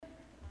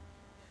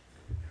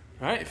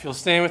All right, if you'll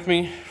stand with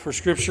me for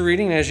scripture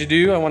reading. As you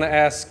do, I want to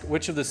ask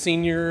which of the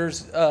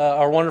seniors,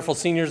 our wonderful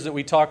seniors that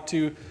we talked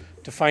to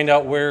find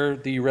out where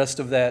the rest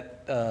of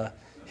that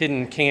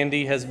hidden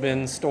candy has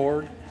been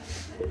stored.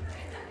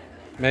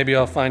 Maybe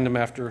I'll find them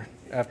after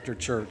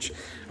church.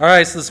 All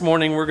right, so this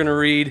morning we're going to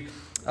read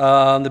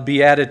the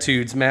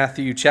Beatitudes,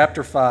 Matthew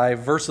chapter 5,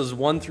 verses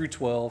 1 through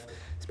 12,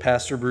 as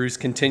Pastor Bruce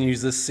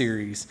continues this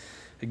series.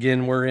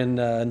 Again, we're in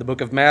the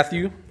book of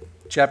Matthew,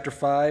 chapter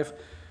 5,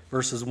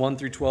 verses 1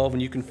 through 12,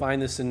 and you can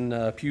find this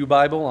in Pew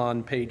Bible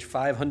on page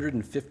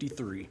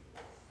 553.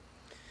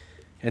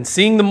 And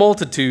seeing the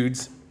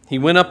multitudes, he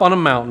went up on a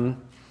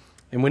mountain,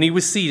 and when he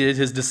was seated,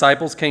 his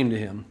disciples came to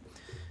him.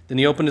 Then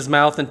he opened his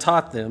mouth and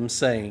taught them,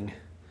 saying,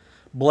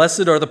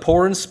 Blessed are the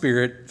poor in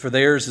spirit, for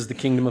theirs is the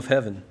kingdom of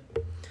heaven.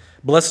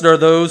 Blessed are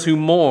those who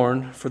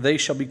mourn, for they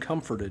shall be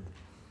comforted.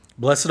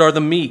 Blessed are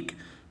the meek,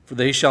 for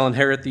they shall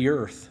inherit the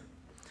earth.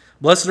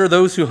 Blessed are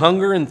those who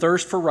hunger and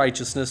thirst for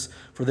righteousness,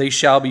 for they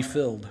shall be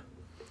filled.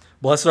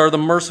 Blessed are the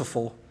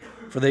merciful,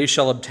 for they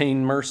shall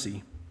obtain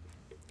mercy.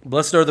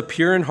 Blessed are the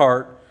pure in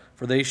heart,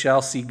 for they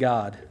shall see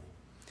God.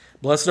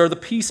 Blessed are the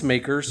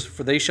peacemakers,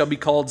 for they shall be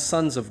called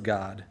sons of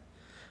God.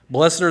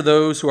 Blessed are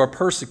those who are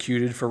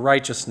persecuted for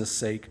righteousness'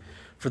 sake,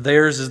 for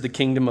theirs is the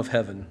kingdom of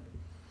heaven.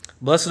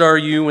 Blessed are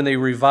you when they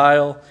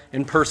revile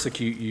and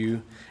persecute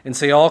you, and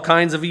say all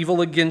kinds of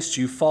evil against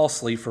you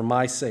falsely for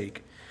my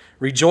sake.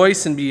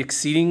 Rejoice and be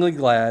exceedingly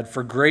glad,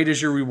 for great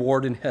is your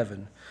reward in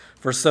heaven.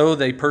 For so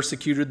they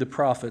persecuted the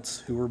prophets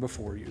who were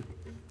before you.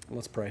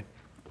 Let's pray.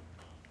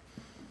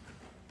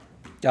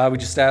 God, we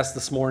just ask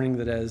this morning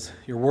that as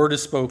your word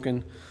is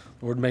spoken,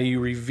 Lord, may you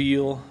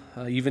reveal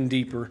even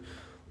deeper,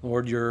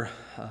 Lord, your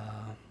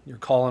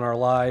call in our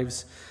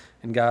lives,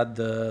 and God,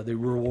 the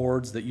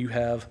rewards that you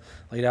have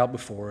laid out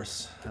before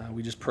us.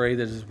 We just pray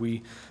that as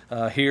we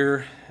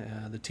hear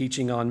the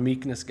teaching on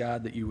meekness,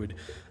 God, that you would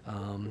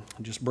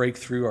just break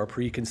through our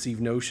preconceived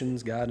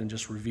notions, God, and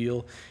just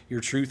reveal your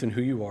truth and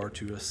who you are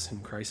to us. In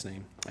Christ's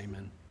name,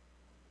 amen.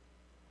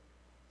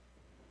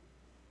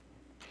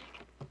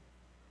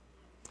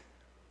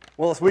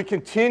 Well, as we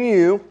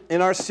continue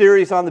in our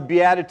series on the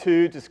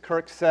Beatitudes, as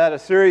Kirk said, a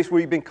series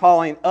we've been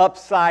calling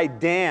Upside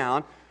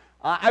Down,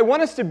 I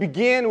want us to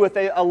begin with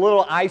a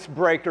little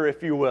icebreaker,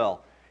 if you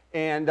will.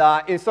 And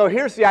so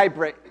here's the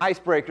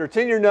icebreaker. It's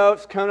in your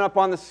notes, coming up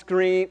on the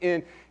screen,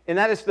 and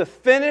that is to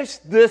finish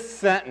this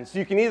sentence.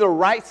 You can either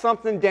write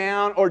something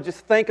down or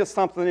just think of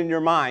something in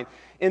your mind.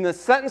 And the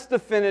sentence to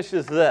finish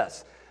is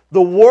this: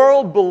 the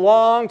world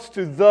belongs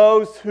to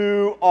those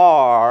who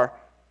are,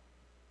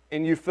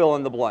 and you fill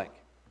in the blank.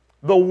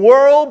 The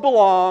world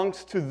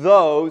belongs to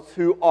those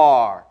who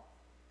are.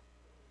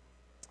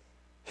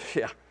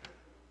 Yeah.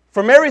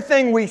 From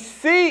everything we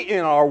see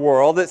in our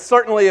world, it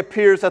certainly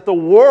appears that the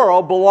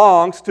world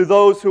belongs to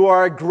those who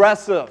are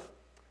aggressive,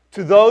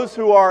 to those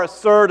who are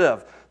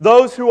assertive,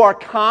 those who are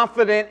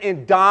confident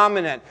and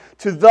dominant,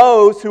 to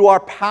those who are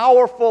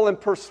powerful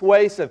and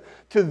persuasive,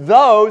 to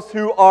those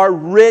who are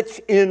rich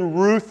and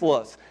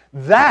ruthless.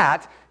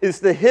 That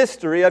is the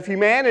history of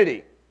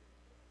humanity.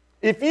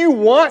 If you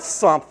want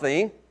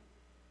something,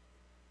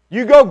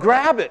 you go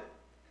grab it.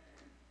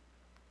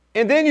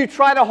 And then you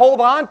try to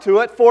hold on to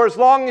it for as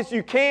long as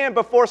you can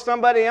before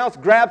somebody else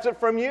grabs it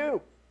from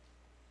you.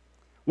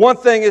 One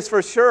thing is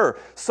for sure,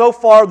 so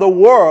far the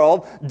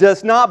world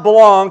does not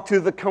belong to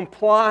the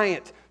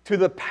compliant, to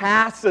the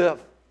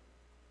passive,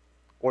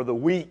 or the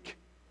weak,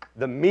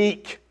 the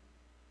meek.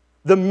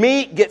 The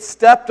meek get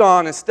stepped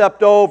on and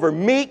stepped over.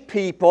 Meek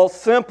people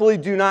simply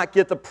do not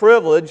get the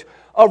privilege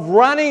of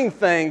running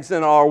things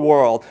in our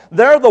world.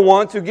 They're the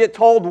ones who get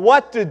told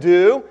what to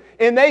do,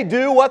 and they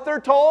do what they're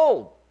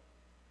told.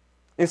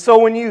 And so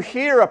when you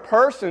hear a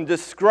person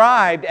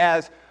described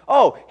as,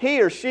 oh,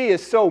 he or she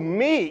is so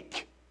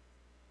meek,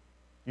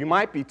 you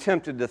might be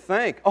tempted to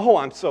think, oh,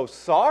 I'm so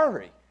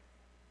sorry.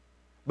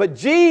 But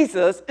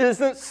Jesus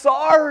isn't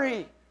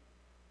sorry.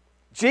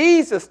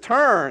 Jesus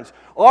turns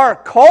our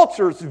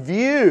culture's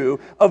view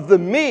of the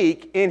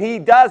meek, and he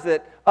does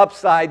it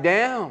upside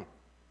down.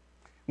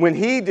 When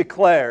he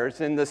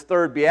declares in this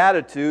third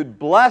beatitude,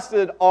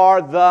 blessed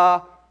are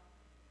the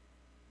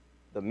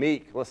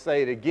meek. Let's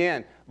say it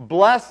again.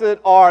 Blessed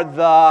are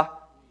the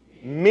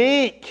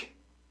meek,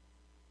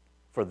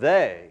 for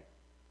they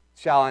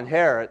shall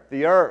inherit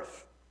the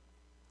earth.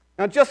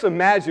 Now just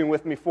imagine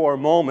with me for a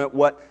moment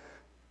what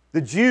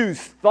the Jews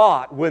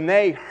thought when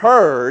they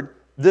heard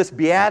this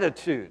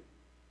beatitude.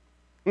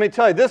 Let me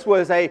tell you, this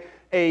was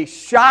a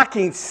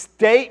shocking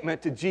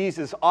statement to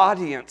Jesus'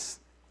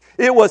 audience.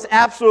 It was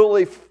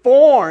absolutely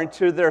foreign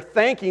to their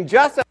thinking,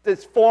 just as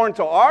it's foreign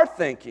to our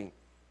thinking.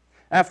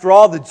 After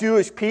all, the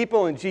Jewish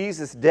people in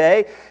Jesus'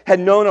 day had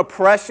known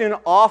oppression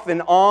off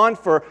and on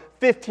for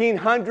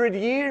 1,500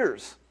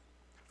 years.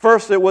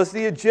 First it was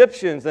the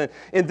Egyptians, and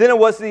then it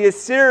was the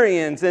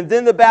Assyrians, and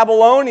then the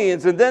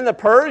Babylonians, and then the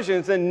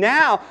Persians, and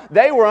now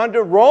they were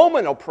under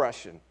Roman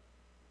oppression.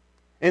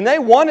 And they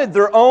wanted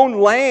their own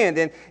land,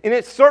 and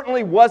it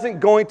certainly wasn't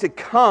going to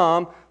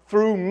come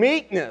through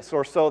meekness,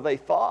 or so they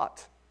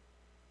thought.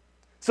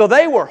 So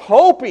they were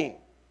hoping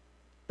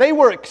They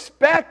were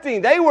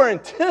expecting, they were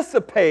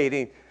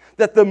anticipating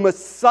that the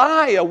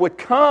Messiah would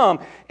come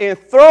and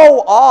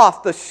throw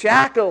off the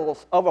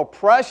shackles of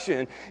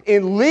oppression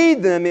and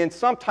lead them in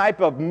some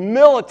type of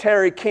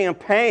military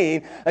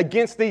campaign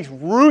against these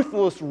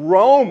ruthless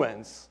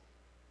Romans.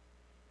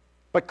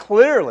 But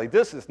clearly,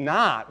 this is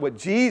not what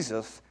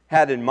Jesus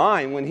had in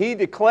mind when he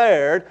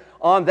declared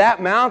on that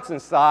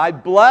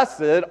mountainside,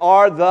 "Blessed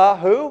are the"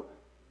 who?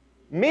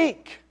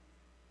 Meek,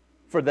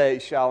 for they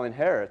shall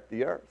inherit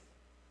the earth.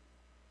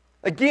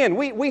 Again,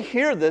 we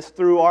hear this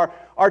through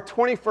our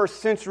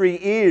 21st century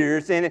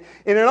ears, and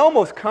it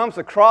almost comes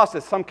across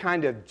as some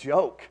kind of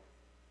joke.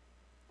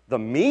 The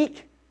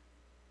meek?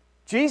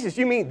 Jesus,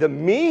 you mean the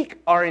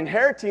meek are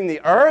inheriting the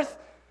earth?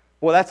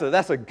 Well,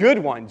 that's a good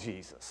one,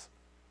 Jesus.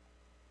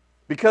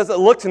 Because it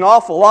looks an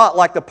awful lot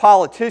like the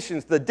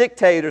politicians, the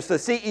dictators, the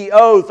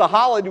CEOs, the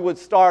Hollywood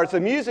stars, the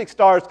music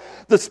stars,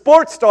 the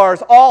sports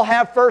stars all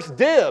have first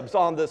dibs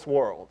on this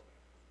world.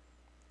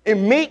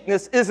 And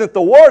meekness isn't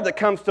the word that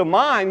comes to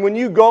mind when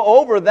you go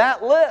over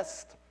that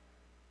list.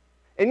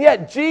 And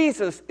yet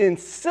Jesus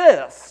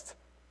insists,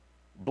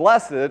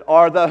 "Blessed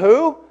are the"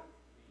 who?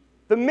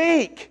 The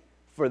meek,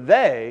 for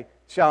they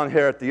shall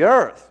inherit the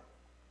earth.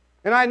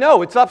 And I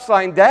know it's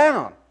upside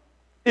down.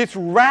 It's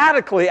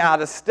radically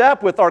out of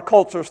step with our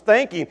culture's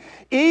thinking,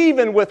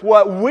 even with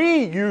what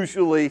we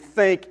usually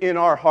think in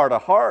our heart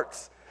of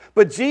hearts.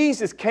 But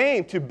Jesus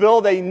came to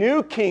build a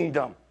new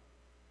kingdom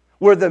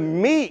where the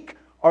meek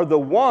are the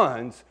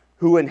ones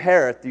who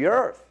inherit the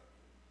earth.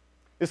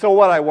 And so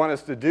what I want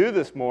us to do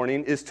this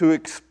morning is to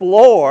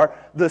explore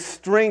the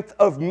strength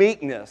of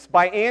meekness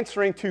by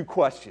answering two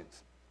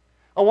questions.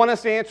 I want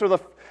us to answer the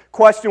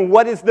question,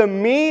 what is the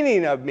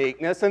meaning of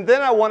meekness? And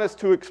then I want us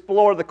to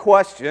explore the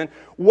question,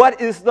 what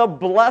is the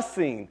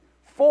blessing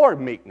for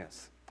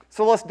meekness?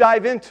 So let's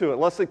dive into it.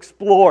 Let's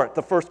explore it.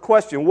 The first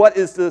question, what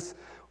is this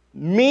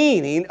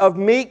meaning of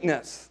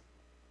meekness?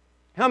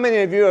 How many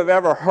of you have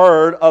ever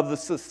heard of the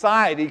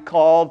society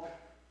called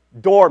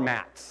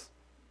doormats?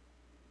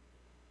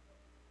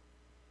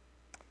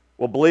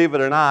 Well, believe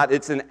it or not,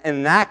 it's an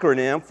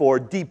acronym for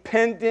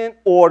Dependent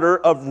Order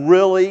of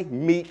Really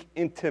Meek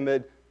and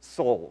Timid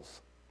Souls.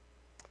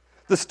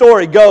 The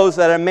story goes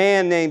that a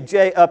man named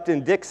J.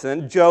 Upton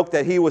Dixon joked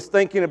that he was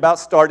thinking about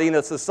starting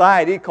a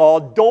society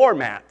called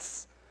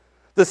Doormats.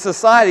 The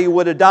society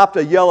would adopt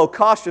a yellow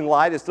caution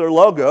light as their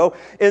logo,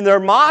 and their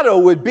motto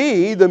would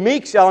be, "The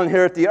meek shall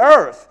inherit the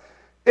earth,"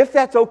 if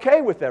that's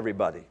okay with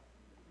everybody.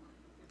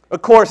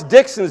 Of course,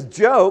 Dixon's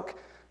joke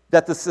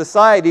that the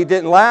society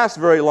didn't last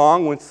very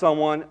long when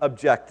someone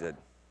objected.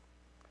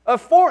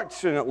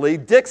 Unfortunately,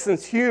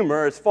 Dixon's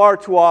humor is far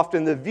too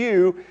often the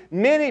view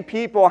many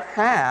people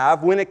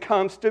have when it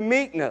comes to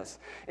meekness.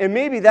 And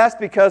maybe that's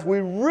because we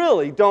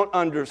really don't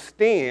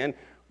understand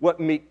what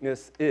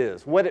meekness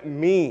is, what it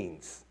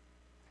means.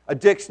 A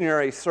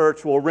dictionary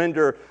search will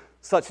render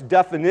such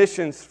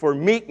definitions for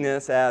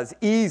meekness as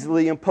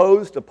easily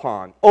imposed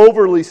upon,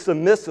 overly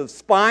submissive,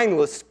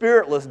 spineless,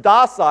 spiritless,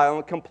 docile,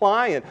 and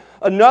compliant.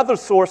 Another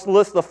source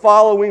lists the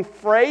following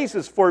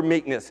phrases for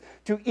meekness: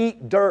 to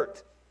eat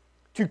dirt,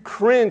 to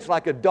cringe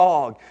like a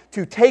dog,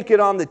 to take it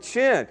on the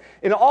chin.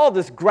 And all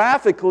this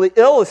graphically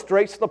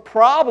illustrates the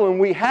problem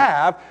we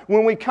have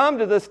when we come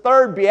to this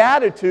third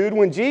beatitude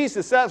when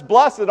Jesus says,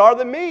 "Blessed are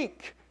the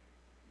meek."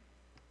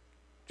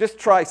 Just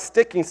try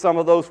sticking some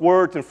of those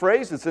words and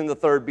phrases in the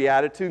third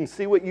beatitude and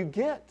see what you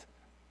get.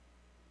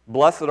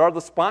 Blessed are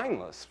the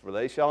spineless, for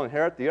they shall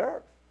inherit the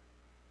earth.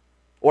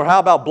 Or how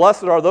about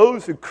blessed are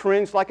those who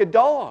cringe like a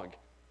dog?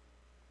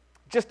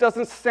 It just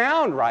doesn't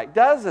sound right,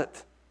 does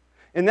it?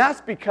 And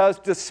that's because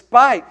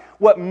despite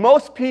what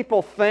most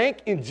people think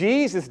in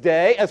Jesus'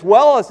 day, as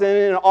well as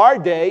in our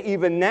day,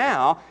 even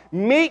now,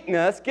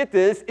 meekness, get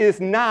this,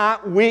 is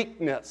not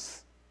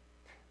weakness.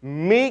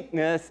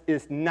 Meekness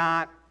is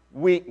not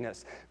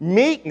weakness.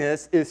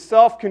 Meekness is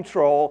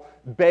self-control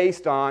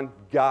based on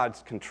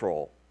God's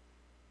control.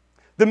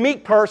 The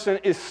meek person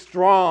is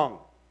strong,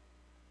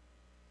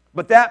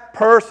 but that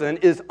person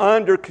is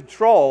under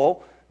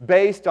control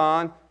based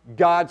on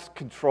God's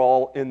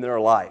control in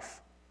their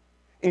life.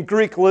 In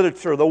Greek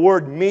literature, the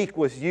word meek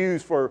was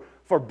used for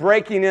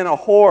breaking in a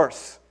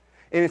horse.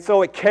 And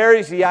so it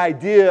carries the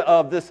idea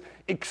of this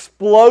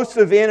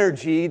explosive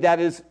energy that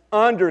is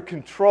under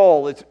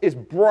control. It's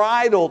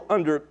bridled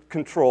under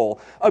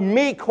control. A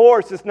meek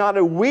horse is not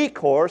a weak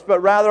horse, but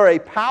rather a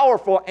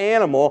powerful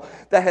animal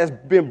that has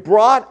been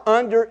brought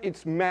under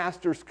its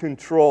master's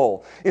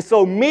control. And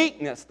so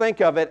meekness,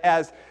 think of it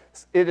as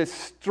it is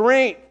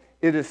strength,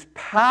 it is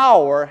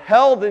power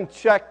held in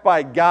check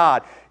by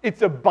God.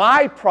 It's a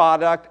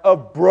byproduct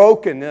of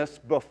brokenness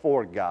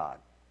before God.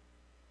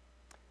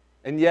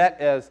 And yet,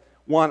 as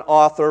one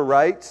author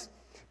writes,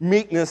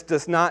 meekness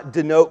does not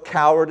denote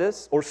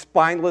cowardice or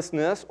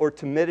spinelessness or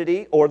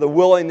timidity or the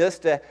willingness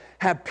to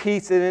have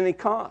peace at any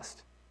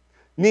cost.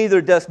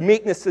 Neither does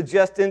meekness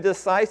suggest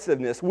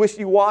indecisiveness,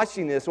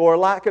 wishy-washiness, or a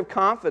lack of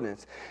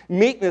confidence.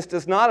 Meekness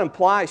does not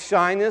imply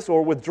shyness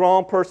or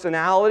withdrawn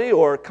personality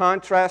or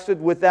contrasted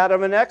with that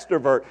of an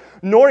extrovert,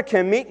 nor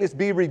can meekness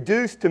be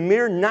reduced to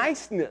mere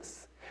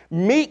niceness.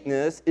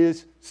 Meekness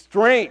is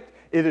strength.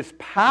 It is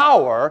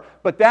power,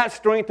 but that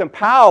strength and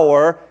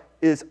power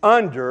is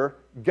under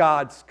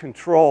God's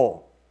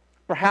control.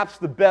 Perhaps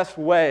the best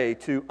way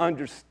to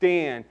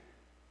understand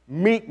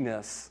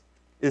meekness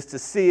is to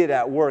see it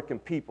at work in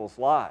people's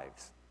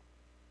lives.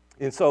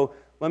 And so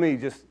let me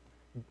just,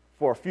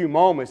 for a few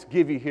moments,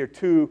 give you here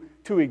two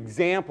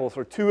examples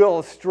or two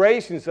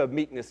illustrations of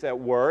meekness at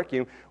work.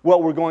 And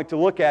what we're going to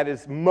look at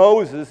is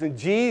Moses and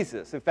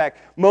Jesus. In fact,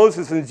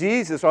 Moses and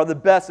Jesus are the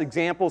best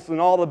examples in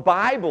all the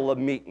Bible of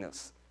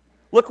meekness.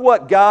 Look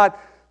what God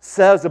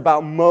says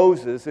about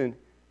Moses in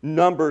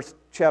Numbers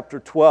chapter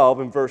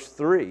 12 and verse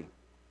 3.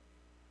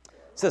 It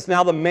says,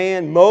 "Now the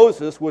man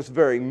Moses was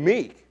very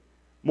meek,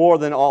 more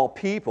than all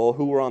people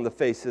who were on the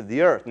face of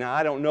the earth." Now,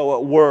 I don't know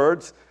what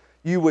words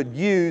you would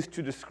use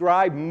to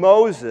describe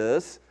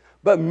Moses,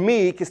 but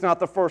meek is not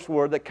the first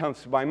word that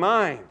comes to my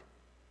mind.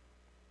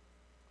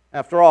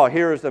 After all,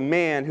 here is a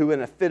man who,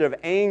 in a fit of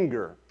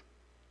anger,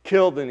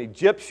 killed an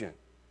Egyptian.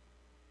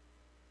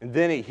 And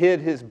then he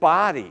hid his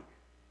body.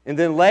 And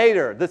then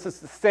later, this is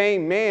the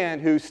same man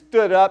who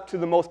stood up to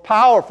the most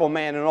powerful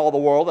man in all the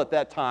world at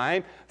that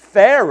time,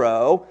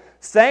 Pharaoh,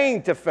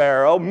 saying to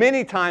Pharaoh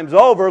many times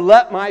over,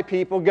 "Let my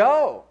people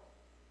go."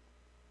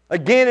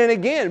 Again and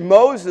again,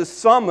 Moses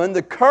summoned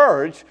the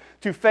courage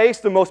to face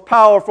the most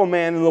powerful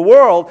man in the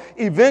world,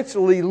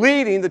 eventually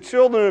leading the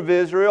children of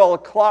Israel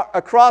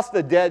across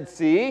the Dead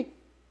Sea,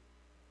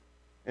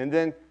 and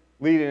then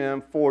leading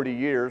them 40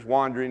 years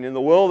wandering in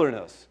the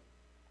wilderness.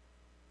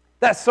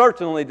 That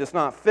certainly does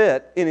not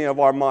fit any of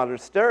our modern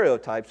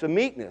stereotypes of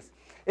meekness.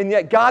 And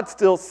yet God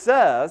still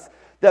says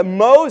that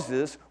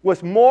Moses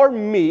was more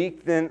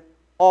meek than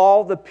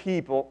all the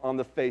people on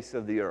the face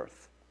of the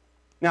earth.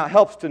 Now, it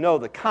helps to know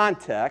the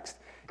context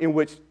in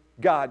which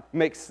God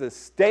makes this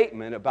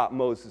statement about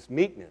Moses'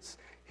 meekness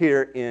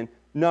here in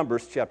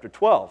Numbers chapter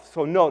 12.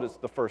 So notice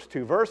the first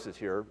two verses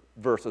here,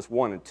 verses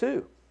 1 and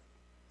 2.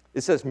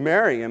 It says,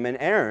 "Miriam and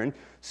Aaron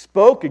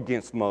spoke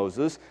against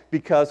Moses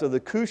because of the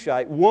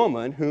Cushite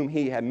woman whom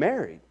he had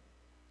married,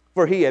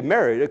 for he had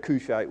married a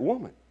Cushite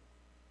woman.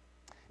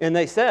 And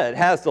they said,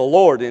 'Has the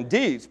Lord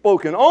indeed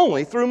spoken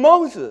only through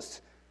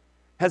Moses?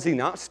 Has he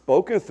not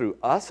spoken through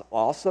us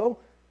also?'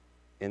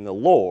 And the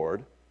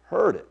Lord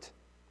heard it."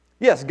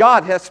 Yes,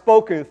 God has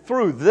spoken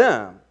through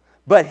them,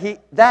 but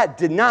that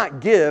did not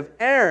give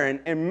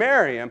Aaron and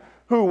Miriam,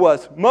 who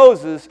was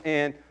Moses'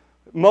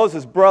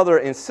 brother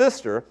and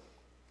sister,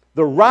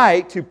 the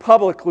right to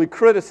publicly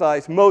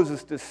criticize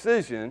Moses'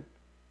 decision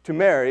to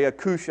marry a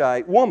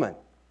Cushite woman.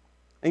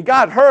 And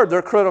God heard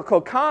their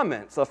critical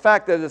comments, the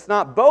fact that it's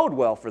not bode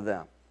well for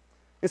them.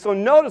 And so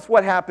notice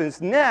what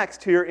happens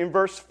next here in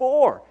verse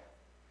 4.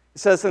 It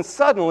says, "And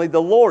suddenly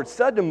the Lord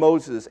said to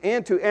Moses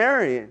and to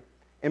Aaron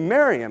and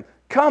Miriam,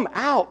 'Come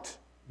out,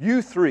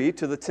 you three,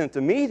 to the tent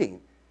of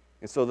meeting.'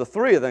 And so the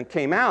three of them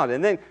came out.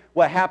 And then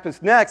what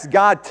happens next,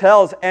 God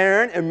tells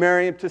Aaron and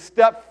Miriam to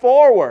step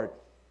forward.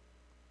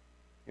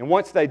 And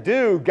once they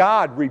do,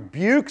 God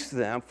rebukes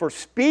them for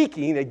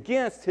speaking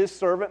against his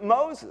servant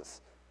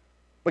Moses.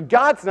 But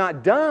God's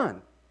not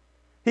done.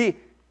 He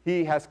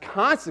has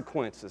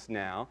consequences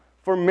now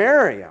for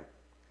Miriam.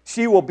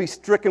 She will be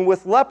stricken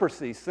with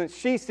leprosy, since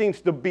she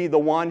seems to be the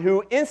one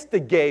who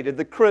instigated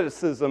the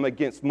criticism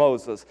against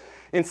Moses.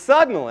 And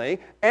suddenly,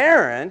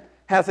 Aaron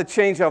has a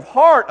change of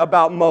heart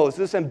about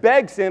Moses and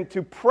begs him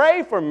to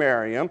pray for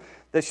Miriam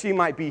that she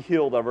might be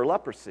healed of her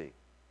leprosy.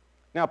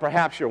 Now,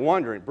 perhaps you're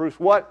wondering, Bruce,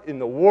 what in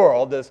the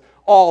world does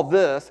all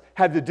this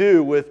have to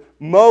do with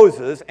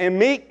Moses and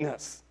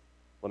meekness?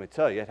 Let me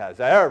tell you, it has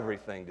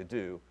everything to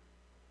do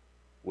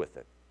with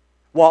it.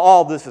 While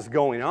all this is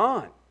going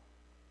on,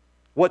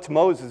 what's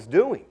Moses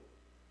doing?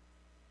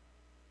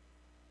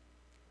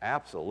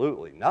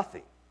 Absolutely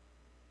nothing.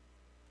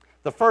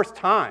 The first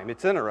time,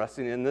 it's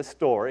interesting in this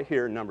story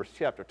here in Numbers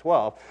chapter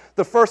 12,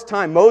 the first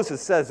time Moses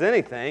says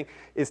anything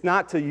is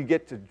not till you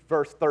get to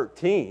verse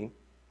 13,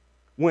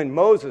 when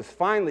Moses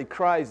finally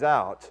cries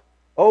out,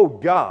 "Oh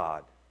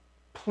God,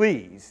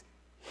 please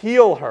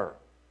heal her,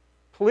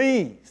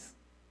 please."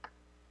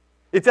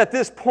 It's at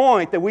this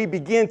point that we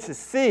begin to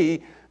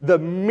see the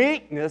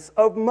meekness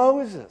of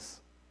Moses.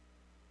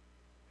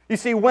 You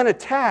see, when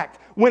attacked,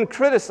 when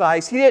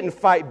criticized, he didn't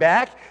fight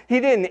back. He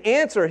didn't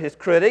answer his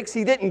critics.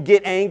 He didn't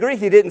get angry.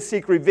 He didn't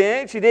seek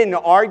revenge. He didn't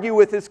argue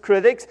with his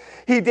critics.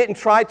 He didn't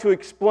try to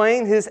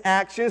explain his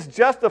actions,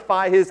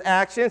 justify his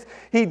actions.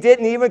 He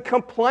didn't even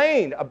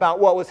complain about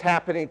what was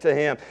happening to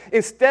him.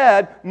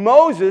 Instead,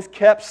 Moses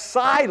kept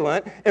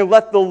silent and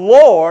let the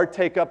Lord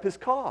take up his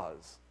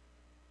cause.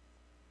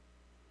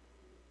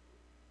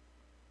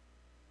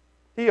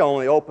 He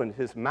only opened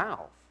his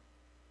mouth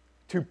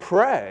to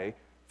pray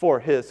for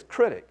his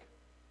critic.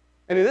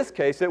 And in this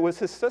case, it was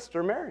his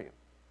sister Miriam.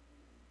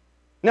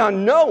 Now,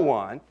 no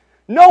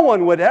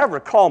one would ever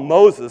call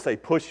Moses a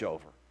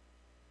pushover.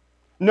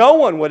 No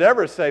one would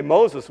ever say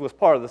Moses was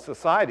part of the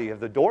society of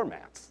the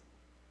doormats.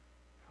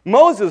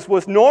 Moses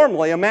was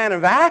normally a man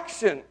of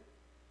action.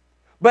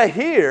 But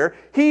here,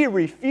 he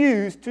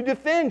refused to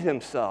defend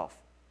himself.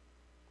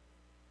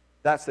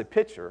 That's a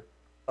picture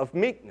of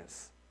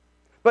meekness.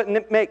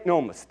 But make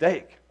no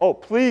mistake. Oh,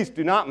 please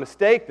do not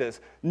mistake this.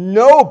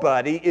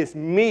 Nobody is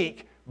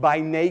meek by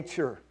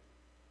nature.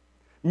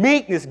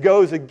 Meekness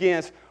goes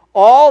against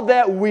all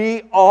that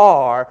we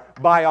are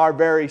by our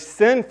very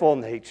sinful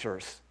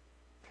natures.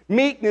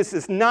 Meekness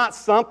is not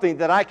something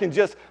that I can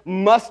just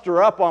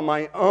muster up on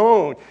my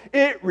own.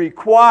 It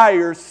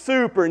requires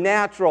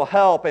supernatural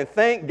help, and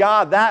thank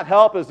God that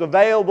help is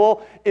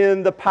available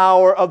in the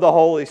power of the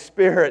Holy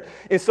Spirit.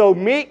 And so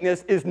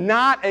meekness is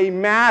not a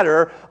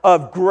matter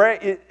of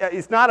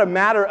it's not a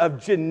matter of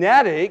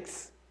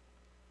genetics.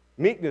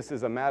 Meekness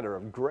is a matter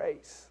of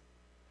grace.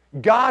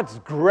 God's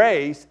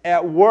grace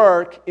at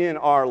work in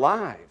our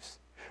lives.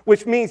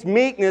 Which means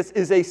meekness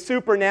is a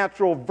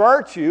supernatural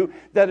virtue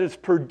that is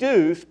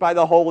produced by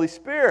the Holy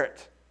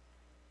Spirit.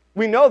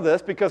 We know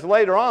this because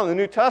later on in the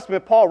New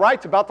Testament, Paul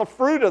writes about the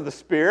fruit of the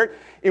Spirit,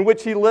 in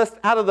which he lists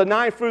out of the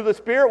 9 fruit of the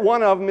Spirit,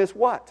 one of them is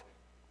what?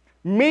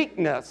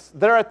 Meekness.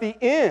 There at the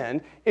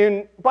end,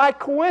 by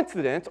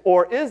coincidence,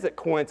 or is it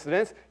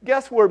coincidence,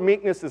 guess where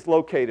meekness is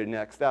located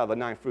next out of the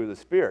 9 fruit of the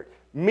Spirit?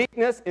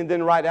 Meekness, and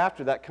then right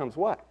after that comes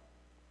what?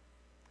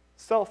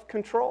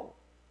 Self-control.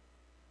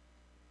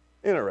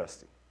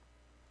 Interesting.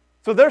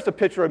 So there's a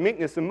picture of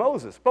meekness in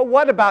Moses. But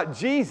what about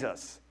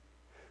Jesus?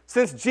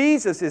 Since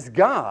Jesus is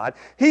God,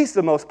 he's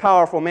the most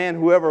powerful man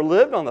who ever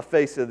lived on the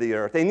face of the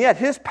earth. And yet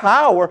his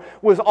power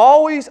was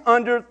always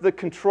under the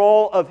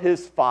control of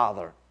his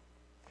Father.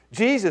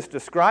 Jesus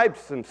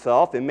describes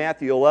himself in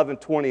Matthew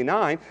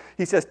 11:29.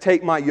 He says,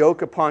 "Take my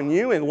yoke upon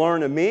you and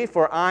learn of me,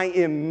 for I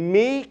am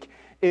meek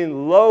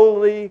and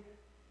lowly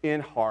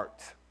in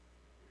heart."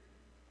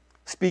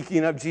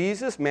 Speaking of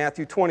Jesus,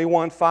 Matthew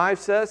 21:5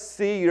 says,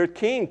 "See, your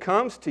king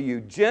comes to you,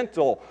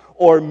 gentle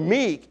or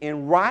meek,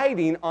 and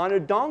riding on a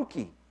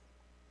donkey."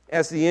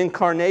 As the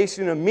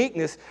incarnation of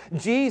meekness,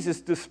 Jesus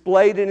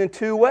displayed it in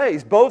 2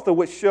 ways, both of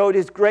which showed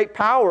his great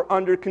power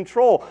under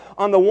control.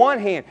 On the one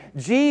hand,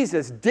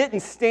 Jesus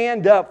didn't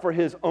stand up for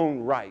his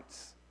own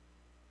rights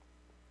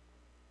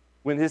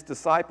when his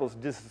disciples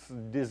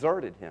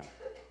deserted him.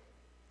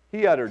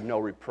 He uttered no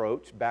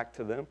reproach back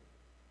to them.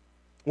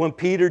 When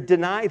Peter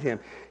denied him,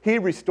 he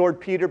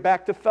restored Peter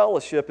back to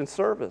fellowship and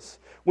service.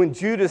 When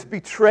Judas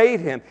betrayed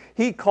him,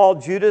 he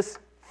called Judas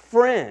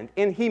friend,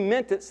 and he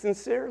meant it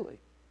sincerely.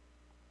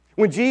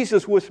 When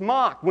Jesus was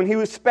mocked, when he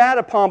was spat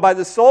upon by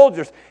the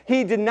soldiers,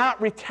 he did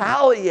not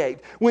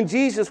retaliate. When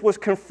Jesus was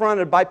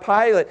confronted by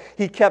Pilate,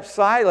 he kept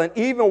silent.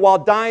 Even while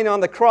dying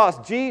on the cross,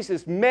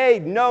 Jesus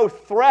made no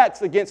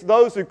threats against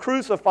those who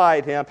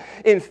crucified him.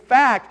 In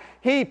fact,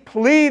 he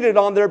pleaded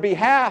on their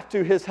behalf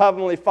to his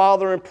heavenly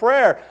Father in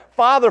prayer.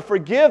 "Father,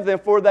 forgive them,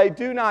 for they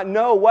do not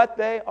know what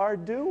they are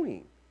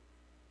doing."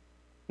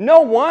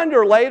 No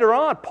wonder later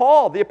on,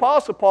 the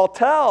Apostle Paul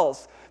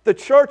tells the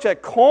church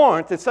at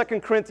Corinth in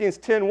 2 Corinthians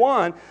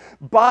 10:1,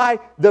 "By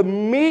the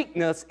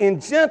meekness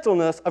and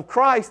gentleness of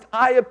Christ,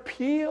 I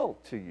appeal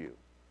to you."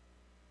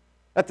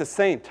 At the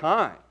same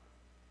time,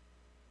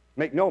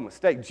 make no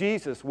mistake,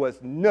 Jesus was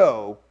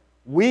no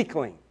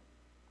weakling.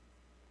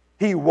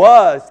 He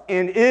was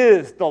and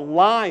is the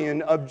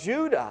Lion of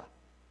Judah.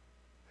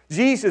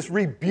 Jesus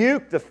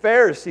rebuked the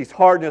Pharisees'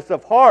 hardness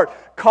of heart,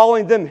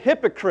 calling them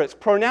hypocrites,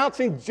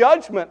 pronouncing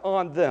judgment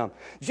on them.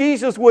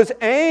 Jesus was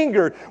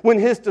angered when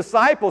his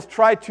disciples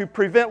tried to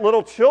prevent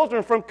little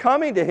children from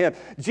coming to him.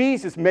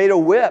 Jesus made a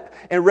whip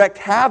and wreaked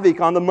havoc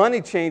on the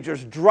money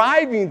changers,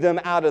 driving them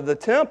out of the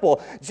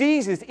temple.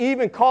 Jesus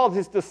even called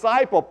his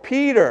disciple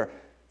Peter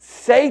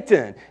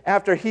Satan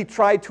after he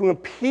tried to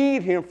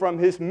impede him from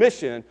his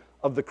mission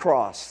of the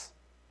cross.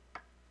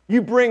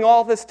 You bring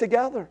all this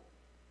together,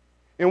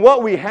 and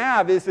what we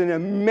have is an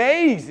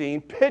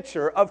amazing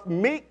picture of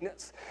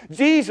meekness.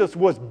 Jesus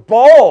was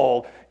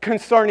bold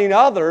concerning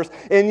others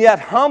and yet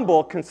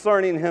humble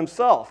concerning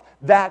himself.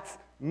 That's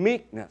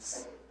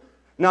meekness.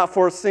 Not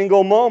for a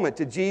single moment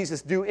did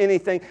Jesus do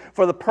anything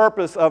for the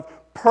purpose of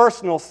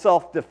personal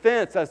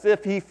self-defense, as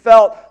if he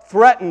felt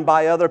threatened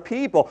by other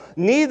people.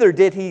 Neither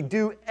did he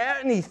do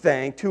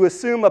anything to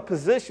assume a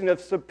position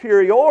of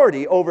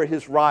superiority over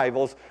his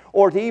rivals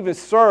or to even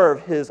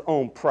serve his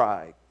own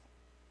pride.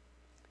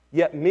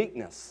 Yet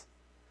meekness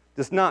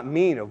does not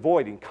mean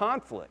avoiding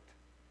conflict.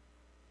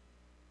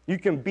 You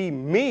can be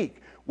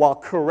meek while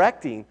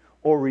correcting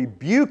or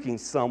rebuking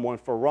someone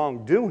for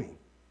wrongdoing.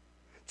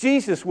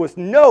 Jesus was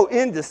no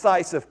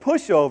indecisive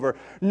pushover,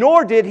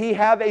 nor did he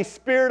have a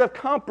spirit of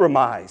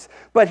compromise,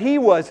 but he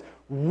was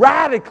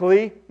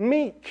radically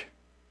meek.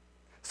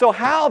 So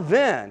how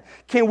then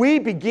can we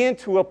begin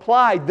to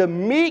apply the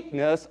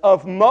meekness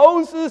of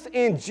Moses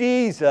and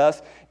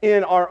Jesus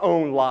in our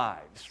own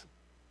lives?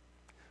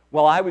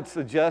 Well, I would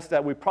suggest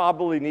that we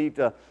probably need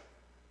to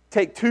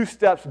take 2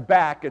 steps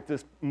back at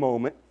this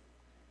moment,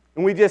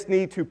 and we just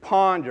need to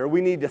ponder,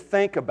 we need to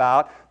think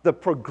about the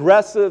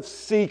progressive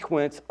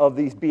sequence of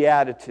these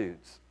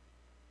Beatitudes.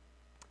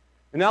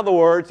 In other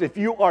words, if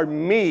you are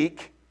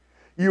meek,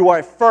 you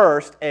are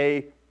first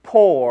a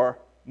poor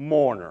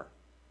mourner.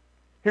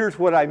 Here's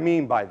what I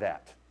mean by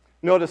that.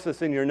 Notice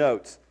this in your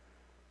notes.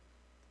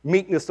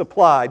 Meekness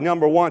applied.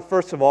 Number one,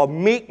 first of all,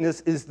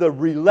 meekness is the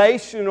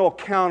relational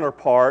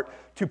counterpart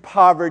to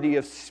poverty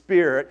of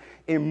spirit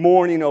in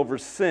mourning over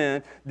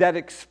sin that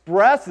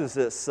expresses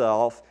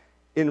itself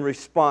in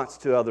response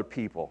to other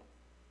people.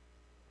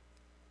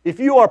 If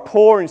you are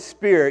poor in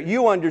spirit,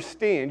 you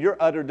understand your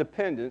utter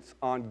dependence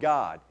on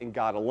God and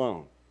God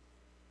alone.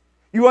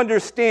 You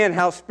understand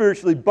how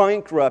spiritually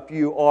bankrupt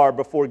you are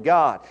before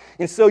God.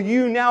 And so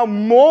you now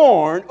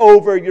mourn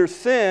over your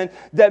sin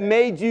that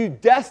made you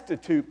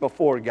destitute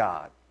before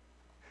God.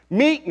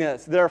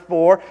 Meekness,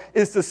 therefore,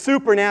 is the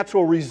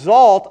supernatural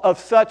result of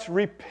such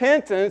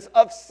repentance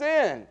of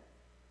sin.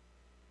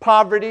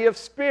 Poverty of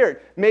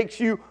spirit makes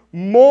you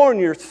mourn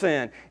your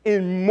sin.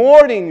 In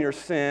mourning your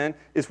sin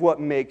is what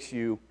makes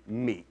you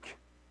meek.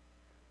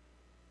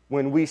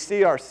 When we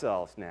see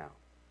ourselves now,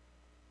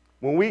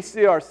 when we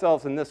see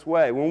ourselves in this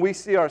way, when we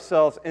see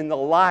ourselves in the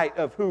light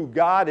of who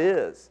God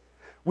is,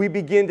 we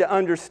begin to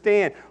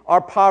understand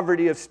our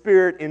poverty of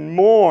spirit and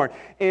mourn.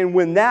 And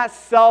when that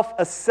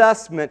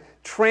self-assessment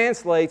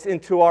translates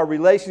into our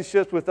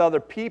relationships with other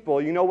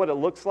people, you know what it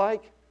looks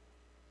like?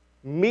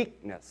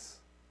 Meekness.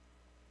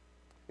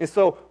 And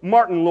so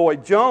Martin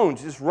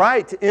Lloyd-Jones is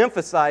right to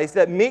emphasize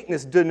that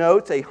meekness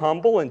denotes a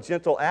humble and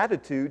gentle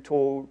attitude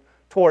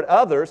toward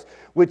others,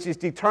 which is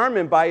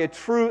determined by a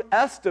true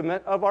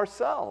estimate of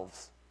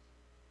ourselves.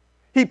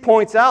 He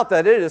points out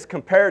that it is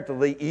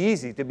comparatively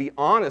easy to be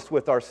honest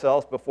with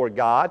ourselves before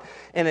God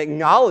and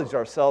acknowledge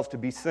ourselves to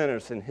be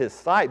sinners in His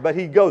sight. But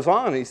he goes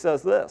on and he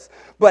says this,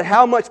 but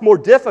how much more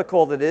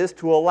difficult it is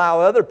to allow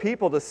other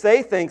people to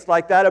say things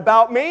like that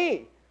about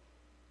me.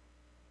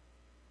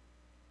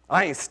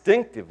 I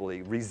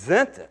instinctively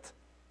resent it.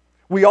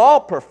 We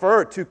all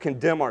prefer to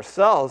condemn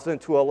ourselves than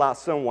to allow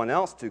someone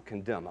else to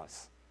condemn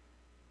us.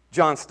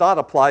 John Stott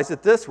applies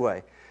it this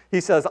way. He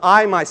says,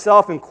 I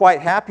myself am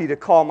quite happy to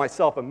call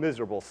myself a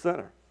miserable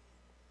sinner.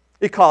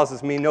 It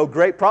causes me no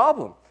great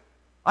problem.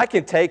 I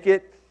can take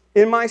it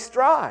in my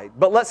stride.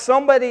 But let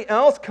somebody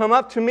else come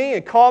up to me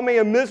and call me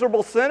a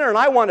miserable sinner, and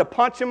I want to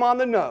punch him on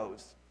the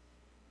nose.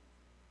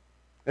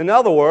 In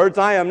other words,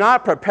 I am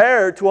not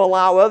prepared to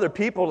allow other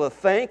people to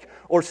think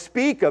or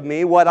speak of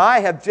me what I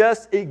have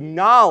just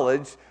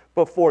acknowledged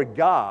before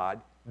God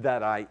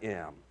that I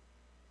am.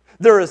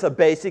 There is a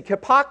basic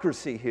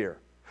hypocrisy here.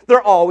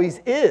 There always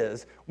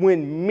is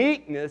when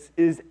meekness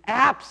is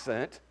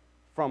absent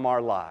from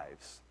our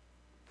lives.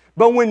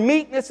 But when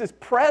meekness is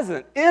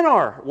present in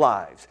our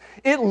lives,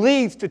 it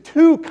leads to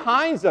two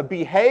kinds of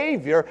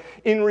behavior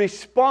in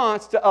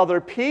response to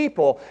other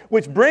people,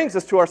 which brings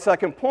us to our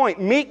second point.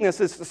 Meekness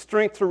is the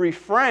strength to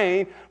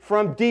refrain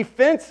from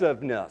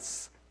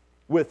defensiveness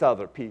with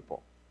other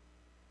people.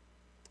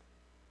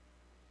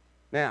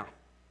 Now,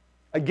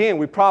 again,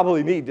 we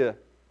probably need to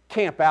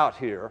camp out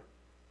here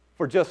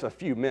for just a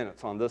few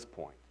minutes on this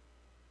point.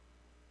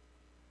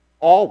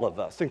 All of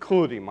us,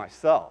 including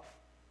myself.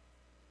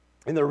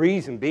 And the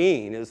reason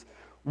being is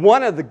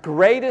one of the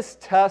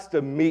greatest tests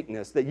of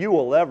meekness that you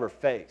will ever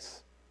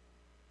face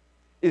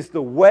is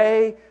the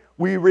way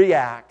we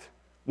react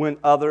when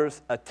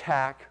others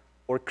attack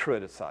or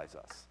criticize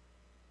us.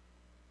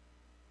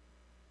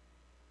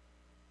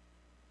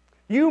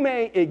 You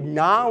may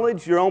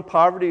acknowledge your own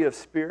poverty of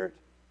spirit.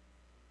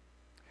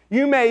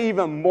 You may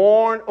even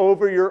mourn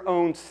over your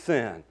own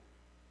sin.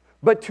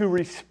 But to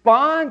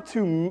respond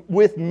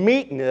with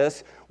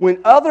meekness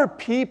when other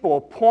people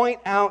point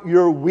out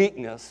your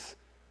weakness,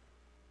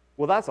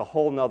 well, that's a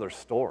whole nother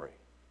story.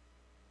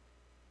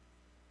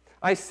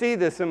 I see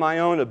this in my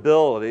own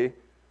ability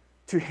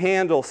to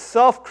handle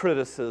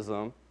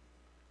self-criticism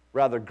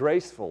rather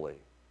gracefully,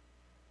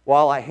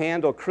 while I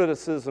handle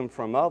criticism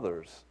from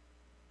others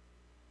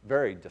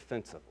very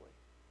defensively.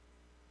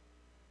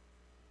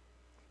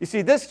 You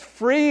see, this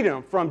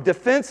freedom from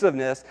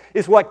defensiveness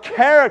is what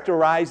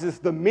characterizes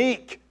the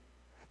meek.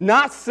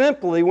 Not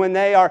simply when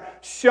they are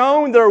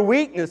shown their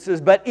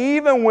weaknesses, but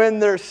even when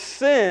their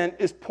sin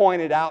is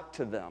pointed out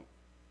to them.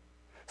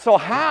 So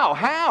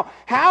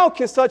how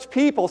can such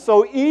people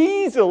so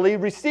easily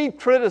receive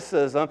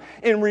criticism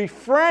and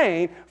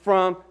refrain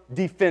from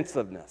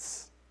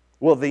defensiveness?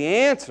 Well, the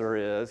answer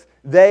is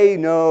they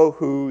know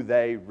who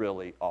they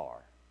really are.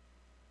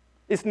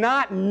 It's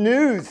not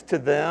news to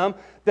them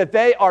that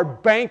they are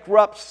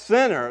bankrupt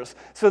sinners,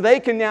 so they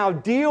can now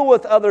deal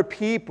with other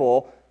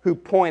people who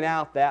point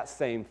out that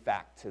same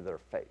fact to their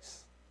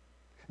face.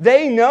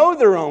 They know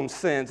their own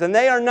sins, and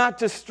they are not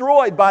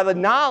destroyed by the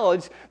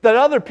knowledge that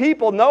other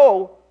people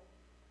know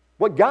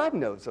what God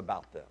knows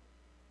about them.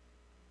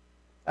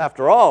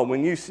 After all,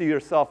 when you see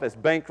yourself as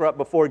bankrupt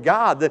before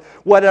God, that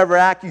whatever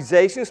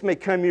accusations may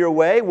come your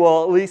way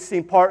will at least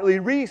seem partly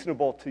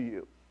reasonable to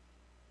you.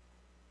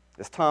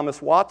 As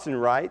Thomas Watson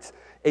writes,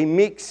 a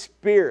meek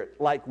spirit,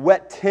 like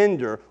wet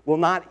tinder, will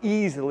not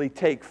easily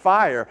take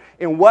fire.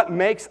 And what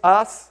makes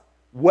us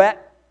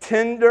wet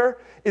Tender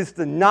is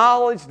the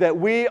knowledge that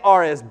we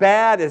are as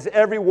bad as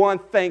everyone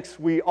thinks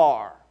we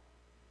are.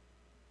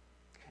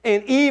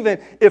 And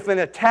even if an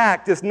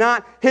attack does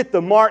not hit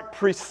the mark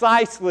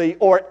precisely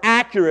or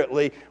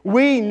accurately,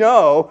 we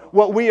know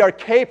what we are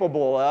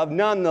capable of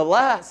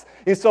nonetheless.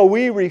 And so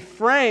we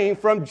refrain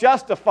from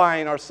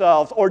justifying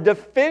ourselves or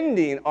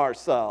defending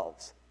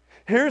ourselves.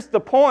 Here's the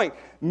point.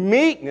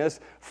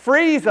 Meekness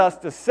frees us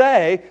to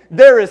say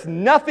there is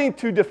nothing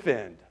to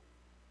defend.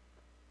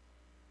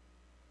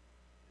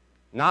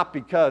 Not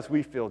because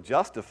we feel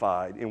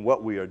justified in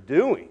what we are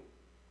doing,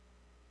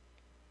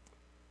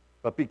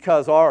 but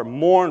because our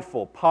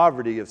mournful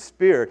poverty of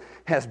spirit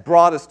has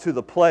brought us to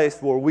the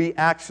place where we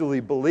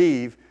actually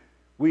believe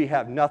we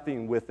have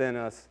nothing within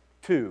us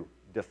to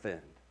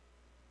defend.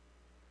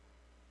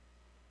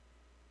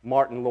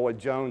 Martin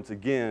Lloyd-Jones,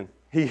 again,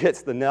 he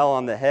hits the nail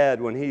on the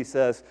head when he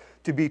says,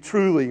 to be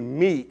truly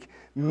meek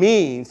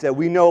means that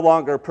we no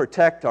longer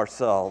protect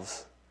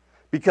ourselves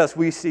because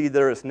we see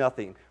there is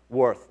nothing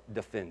worth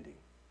defending.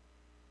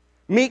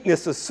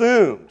 Meekness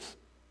assumes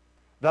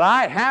that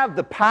I have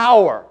the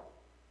power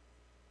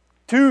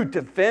to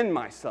defend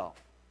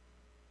myself.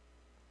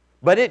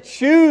 But it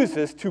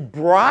chooses to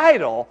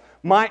bridle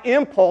my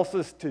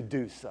impulses to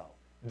do so.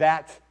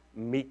 That's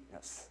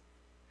meekness.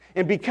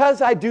 And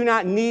because I do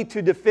not need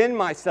to defend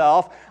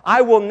myself,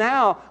 I will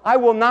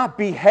not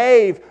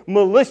behave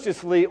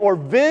maliciously or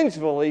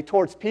vengefully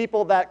towards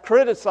people that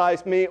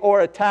criticize me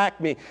or attack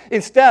me.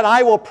 Instead,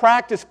 I will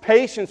practice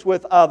patience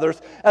with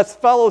others as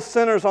fellow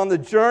sinners on the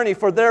journey,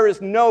 for there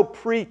is no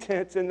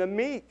pretense in the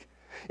meek.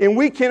 And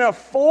we can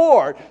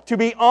afford to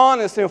be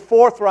honest and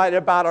forthright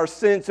about our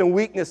sins and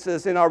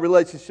weaknesses in our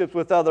relationships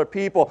with other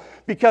people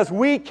because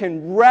we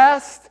can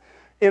rest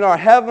in our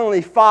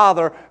Heavenly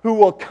Father who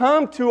will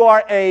come to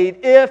our aid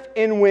if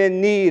and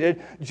when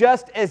needed,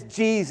 just as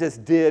Jesus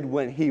did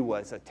when he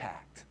was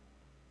attacked.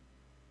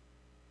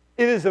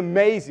 It is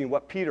amazing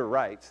what Peter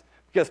writes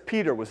because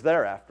Peter was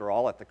there after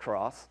all at the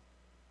cross.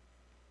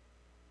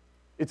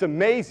 It's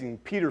amazing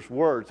Peter's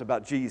words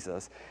about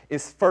Jesus.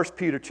 It's 1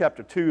 Peter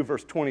chapter 2,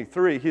 verse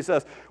 23. He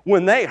says,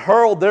 when they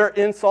hurled their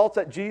insults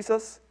at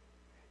Jesus,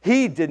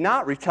 he did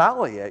not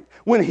retaliate.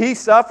 When he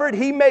suffered,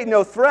 he made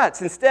no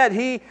threats. Instead,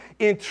 he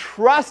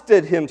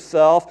entrusted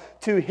himself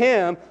to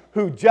him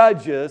who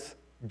judges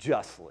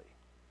justly.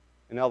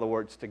 In other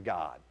words, to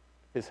God,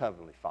 his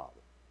heavenly Father.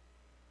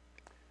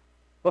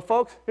 But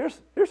folks,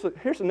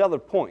 here's another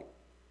point.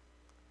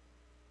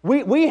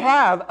 We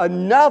have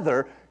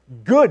another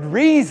good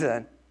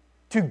reason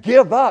to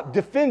give up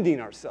defending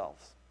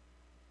ourselves.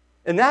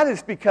 And that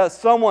is because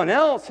someone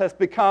else has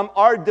become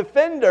our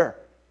defender.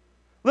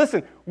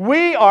 Listen,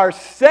 we are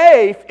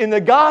safe in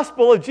the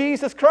gospel of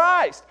Jesus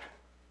Christ.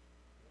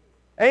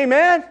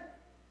 Amen?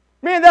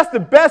 Man, that's the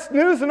best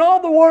news in all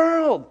the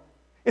world.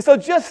 And so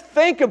just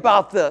think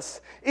about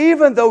this.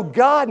 Even though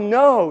God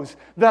knows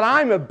that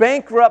I'm a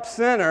bankrupt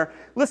sinner,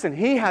 listen,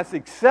 he has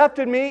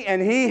accepted me and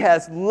he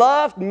has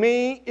loved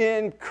me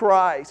in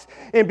Christ.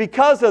 And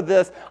because of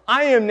this,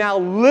 I am now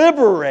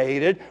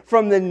liberated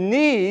from the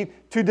need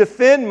to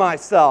defend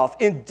myself.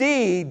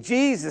 Indeed,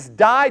 Jesus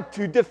died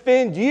to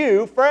defend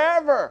you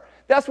forever.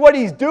 That's what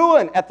he's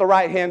doing at the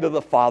right hand of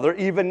the Father,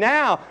 even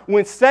now,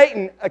 when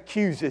Satan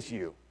accuses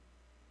you.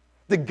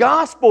 The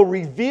gospel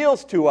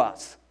reveals to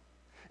us.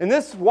 And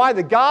this is why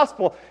the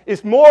gospel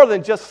is more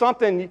than just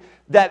something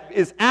that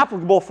is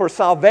applicable for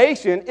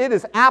salvation. It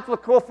is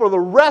applicable for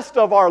the rest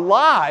of our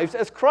lives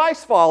as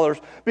Christ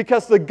followers,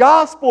 because the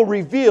gospel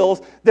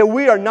reveals that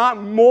we are not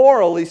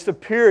morally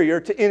superior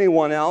to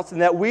anyone else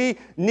and that we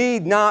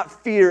need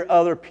not fear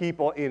other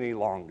people any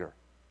longer.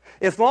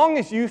 As long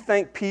as you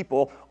think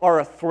people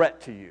are a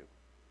threat to you,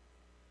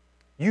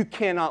 you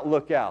cannot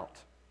look out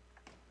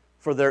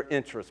for their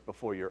interests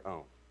before your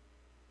own.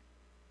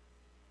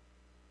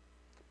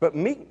 But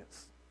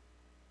meekness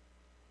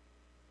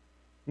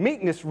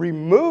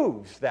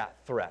removes that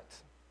threat.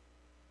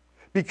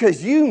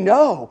 Because you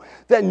know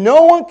that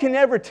no one can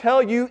ever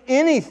tell you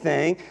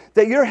anything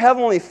that your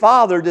Heavenly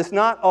Father does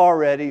not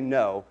already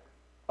know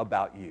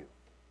about you.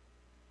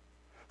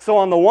 So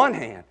on the one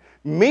hand,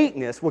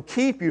 meekness will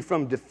keep you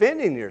from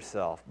defending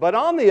yourself. But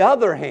on the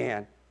other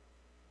hand,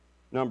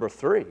 number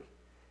 3,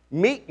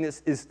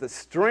 meekness is the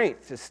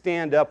strength to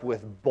stand up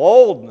with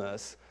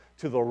boldness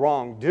to the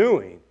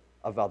wrongdoing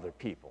of other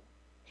people.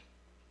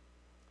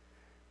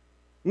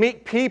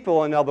 Meek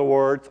people, in other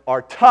words,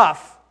 are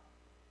tough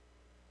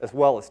as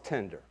well as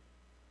tender.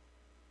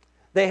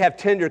 They have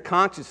tender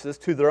consciences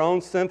to their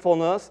own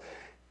sinfulness,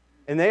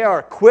 and they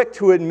are quick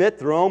to admit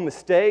their own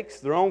mistakes,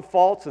 their own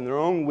faults, and their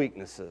own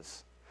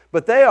weaknesses.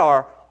 But they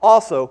are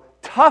also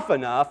tough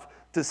enough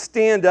to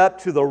stand up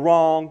to the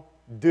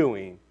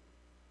wrongdoing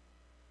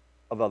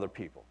of other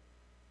people.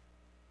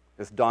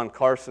 As Don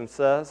Carson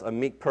says, a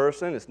meek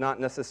person is not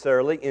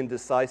necessarily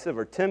indecisive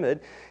or timid.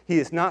 He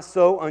is not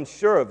so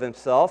unsure of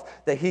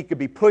himself that he could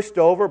be pushed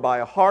over by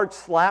a hard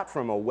slap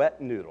from a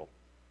wet noodle.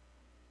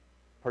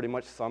 Pretty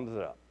much sums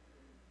it up.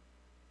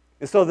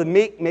 And so the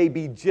meek may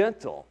be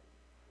gentle,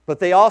 but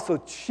they also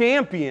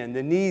champion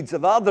the needs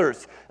of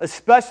others,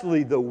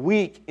 especially the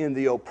weak and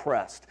the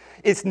oppressed.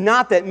 It's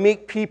not that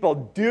meek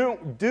people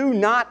do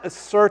not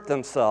assert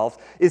themselves.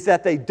 It's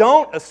that they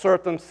don't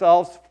assert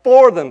themselves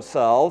for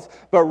themselves,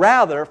 but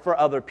rather for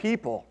other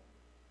people.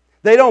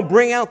 They don't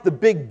bring out the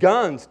big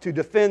guns to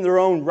defend their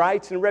own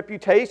rights and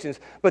reputations,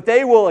 but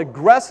they will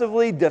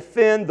aggressively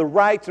defend the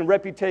rights and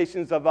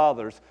reputations of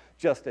others,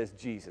 just as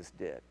Jesus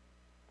did.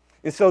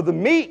 And so the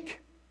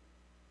meek,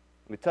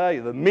 let me tell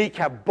you, the meek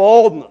have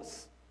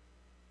boldness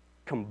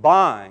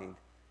combined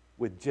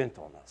with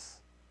gentleness.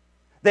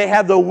 They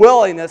have the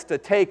willingness to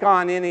take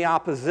on any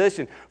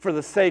opposition for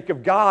the sake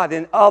of God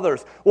and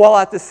others, while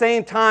at the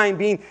same time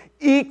being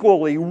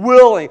equally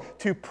willing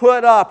to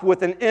put up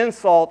with an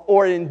insult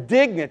or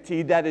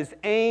indignity that is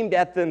aimed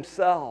at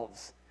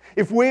themselves.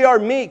 If we are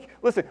meek,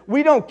 listen,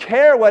 we don't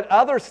care what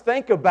others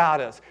think about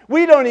us.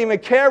 We don't even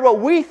care what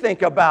we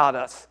think about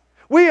us.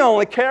 We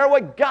only care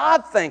what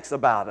God thinks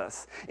about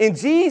us. And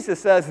Jesus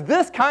says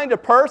this kind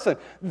of person,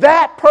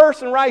 that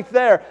person right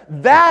there,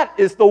 that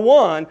is the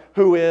one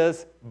who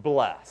is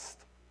blessed.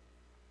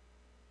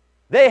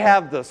 They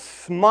have the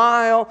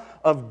smile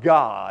of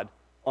God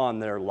on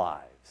their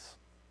lives.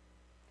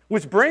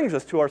 Which brings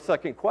us to our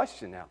second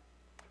question now.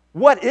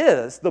 What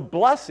is the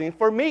blessing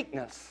for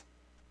meekness?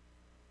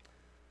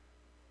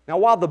 Now,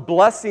 while the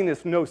blessing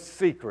is no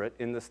secret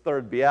in this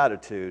third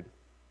beatitude,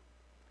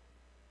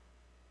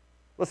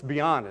 let's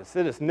be honest,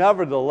 it is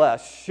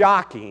nevertheless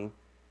shocking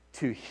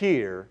to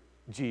hear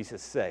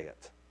Jesus say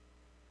it.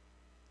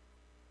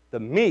 The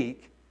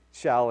meek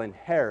shall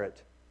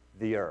inherit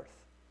the earth.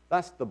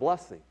 That's the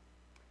blessing.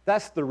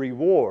 That's the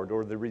reward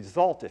or the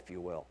result, if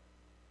you will.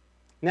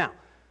 Now,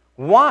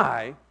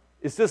 why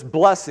is this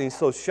blessing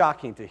so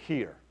shocking to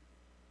hear?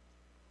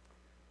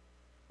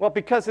 Well,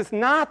 because it's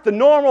not the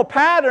normal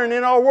pattern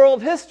in our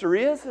world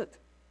history, is it?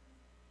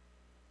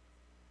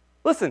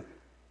 Listen,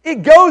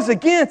 it goes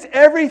against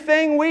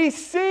everything we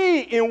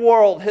see in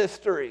world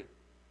history.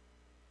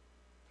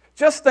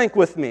 Just think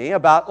with me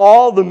about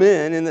all the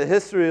men in the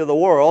history of the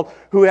world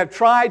who have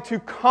tried to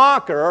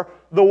conquer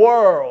the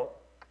world.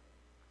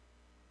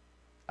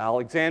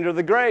 Alexander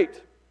the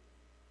Great,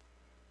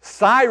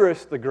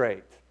 Cyrus the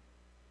Great,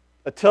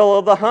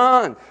 Attila the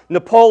Hun,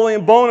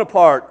 Napoleon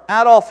Bonaparte,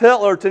 Adolf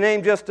Hitler, to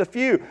name just a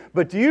few.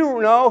 But do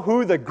you know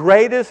who the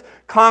greatest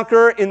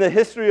conqueror in the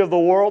history of the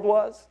world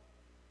was?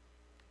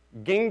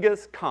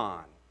 Genghis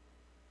Khan,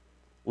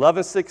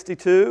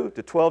 1162 to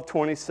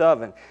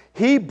 1227.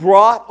 He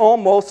brought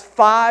almost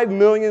 5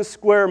 million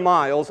square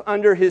miles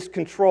under his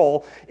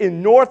control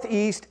in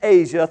Northeast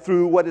Asia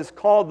through what is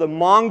called the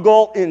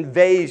Mongol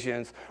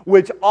invasions,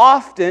 which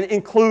often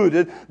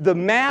included the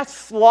mass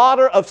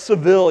slaughter of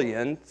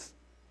civilians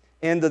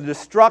and the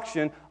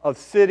destruction of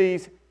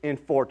cities and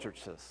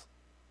fortresses.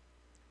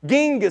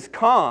 Genghis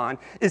Khan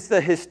is the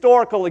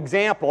historical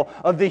example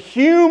of the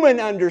human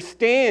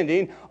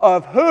understanding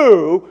of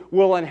who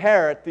will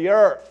inherit the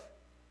earth.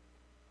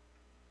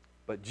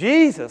 But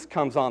Jesus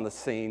comes on the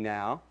scene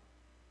now,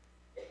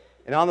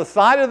 and on the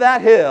side of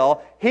that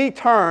hill, he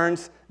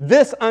turns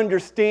this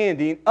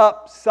understanding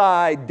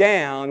upside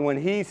down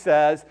when he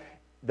says,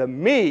 "The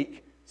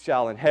meek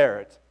shall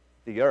inherit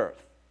the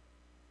earth."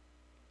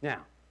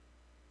 Now,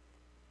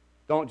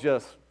 don't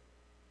just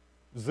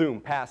zoom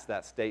past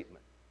that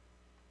statement,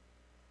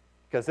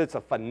 because it's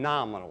a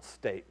phenomenal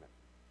statement.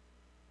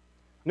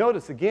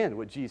 Notice again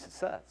what Jesus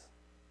says.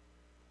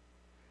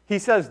 He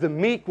says the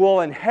meek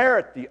will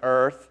inherit the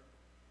earth,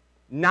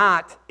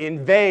 not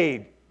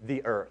invade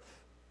the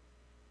earth.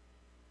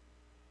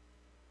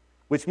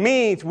 Which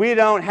means we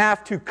don't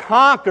have to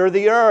conquer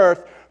the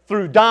earth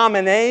through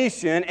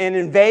domination and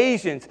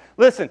invasions.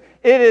 Listen,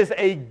 it is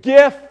a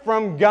gift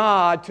from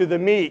God to the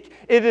meek.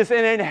 It is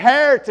an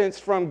inheritance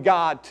from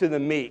God to the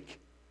meek.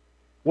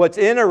 What's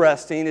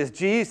interesting is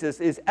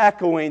Jesus is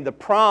echoing the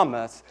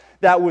promise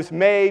that was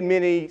made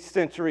many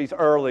centuries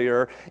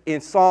earlier in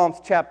Psalms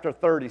chapter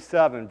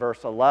 37,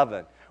 verse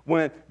 11,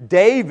 when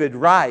David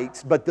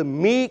writes, "But the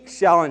meek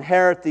shall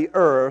inherit the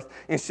earth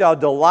and shall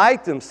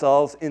delight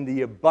themselves in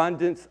the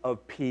abundance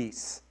of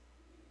peace."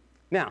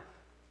 Now,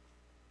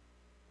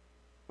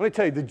 let me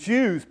tell you, the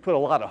Jews put a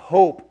lot of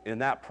hope in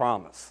that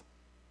promise.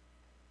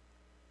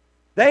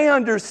 They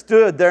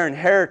understood their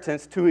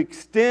inheritance to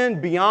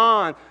extend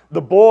beyond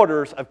the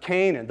borders of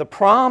Canaan, the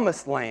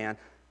promised land,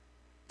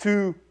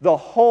 to the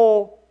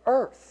whole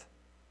earth.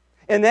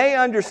 And they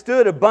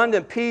understood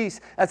abundant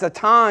peace as a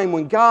time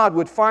when God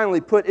would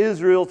finally put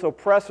Israel's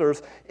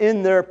oppressors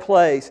in their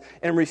place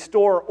and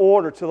restore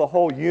order to the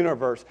whole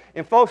universe.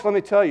 And folks, let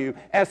me tell you,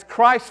 as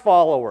Christ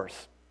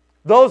followers,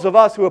 those of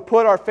us who have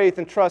put our faith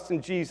and trust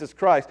in Jesus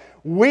Christ,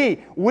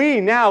 we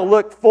now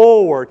look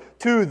forward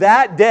to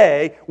that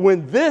day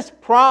when this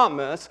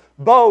promise,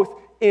 both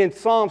in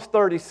Psalms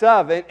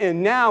 37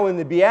 and now in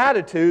the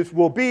Beatitudes,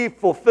 will be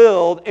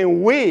fulfilled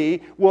and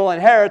we will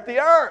inherit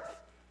the earth.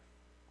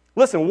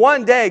 Listen,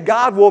 one day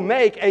God will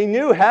make a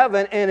new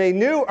heaven and a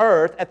new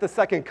earth at the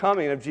second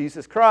coming of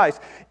Jesus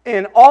Christ.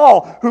 And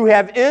all who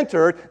have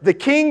entered the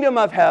kingdom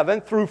of heaven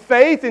through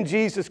faith in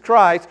Jesus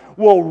Christ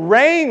will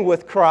reign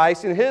with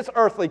Christ in his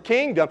earthly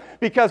kingdom,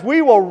 because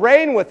we will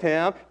reign with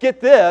him,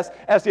 get this,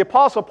 as the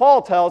Apostle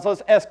Paul tells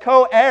us, as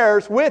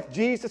co-heirs with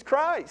Jesus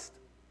Christ.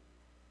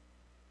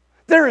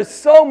 There is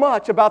so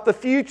much about the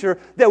future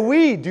that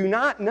we do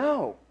not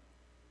know.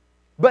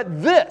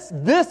 But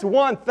this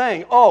one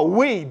thing,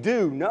 we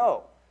do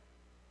know.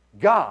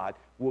 God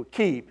will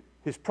keep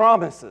his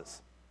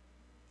promises.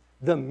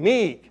 The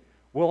meek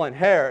will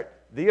inherit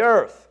the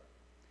earth.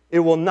 It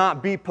will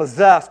not be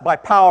possessed by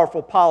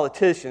powerful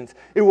politicians.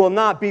 It will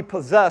not be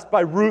possessed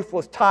by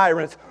ruthless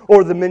tyrants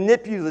or the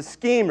manipulative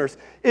schemers.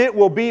 It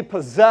will be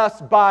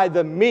possessed by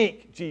the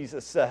meek,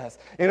 Jesus says.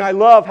 And I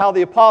love how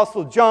the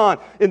Apostle John,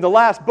 in the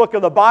last book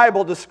of the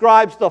Bible,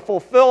 describes the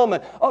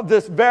fulfillment of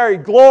this very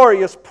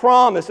glorious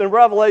promise in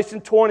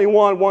Revelation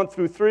 21, 1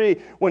 through 3,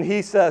 when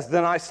he says,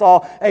 "Then I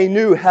saw a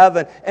new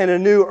heaven and a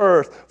new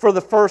earth, for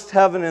the first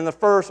heaven and the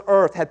first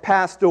earth had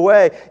passed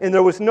away, and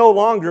there was no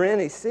longer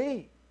any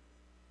sea."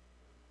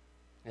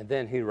 And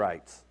then he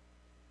writes,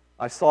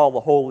 "I saw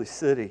the holy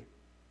city,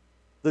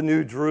 the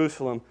new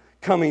Jerusalem,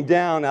 coming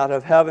down out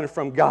of heaven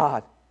from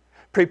God,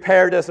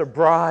 prepared as a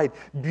bride,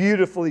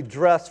 beautifully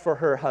dressed for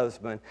her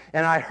husband.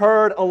 And I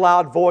heard a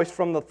loud voice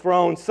from the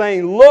throne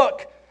saying,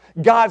 'Look,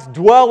 God's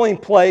dwelling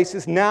place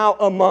is now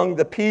among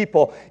the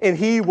people, and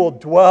he will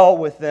dwell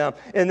with them,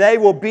 and they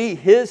will be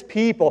his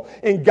people,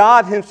 and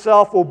God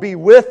himself will be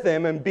with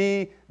them and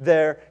be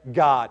their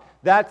God.'"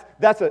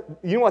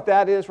 You know what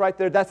that is right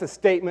there? That's a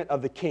statement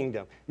of the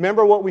kingdom.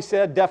 Remember what we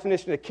said?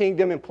 Definition of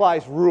kingdom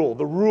implies rule,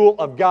 the rule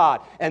of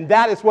God. And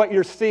that is what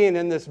you're seeing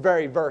in this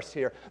very verse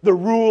here, the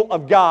rule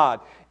of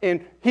God.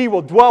 And he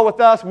will dwell with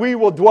us, we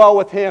will dwell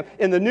with him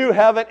in the new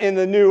heaven and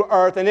the new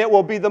earth. And it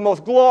will be the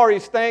most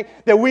glorious thing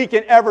that we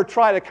can ever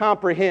try to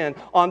comprehend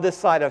on this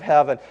side of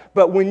heaven.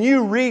 But when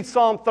you read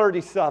Psalm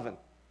 37,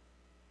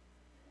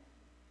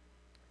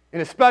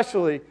 and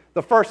especially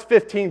the first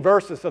 15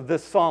 verses of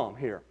this psalm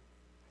here,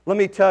 let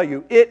me tell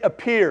you,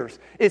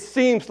 it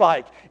seems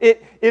like,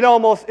 it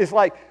almost is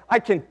like I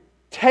can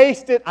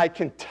taste it, I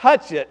can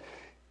touch it,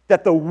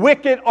 that the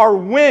wicked are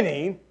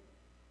winning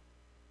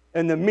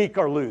and the meek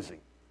are losing.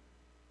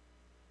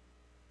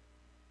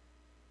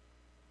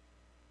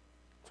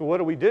 So what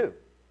do we do?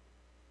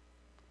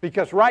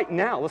 Because right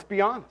now, let's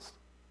be honest,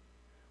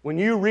 when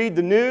you read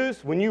the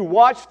news, when you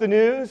watch the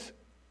news,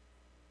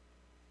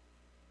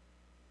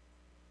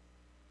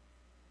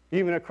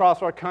 even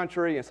across our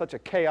country in such a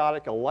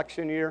chaotic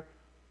election year,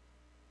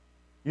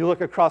 you look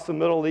across the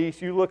Middle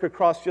East, you look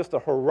across just the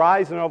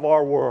horizon of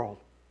our world,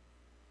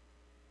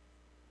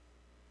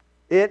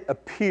 it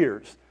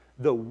appears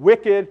the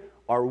wicked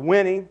are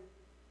winning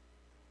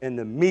and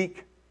the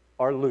meek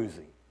are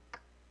losing.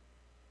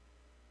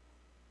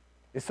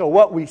 And so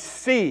what we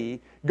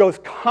see goes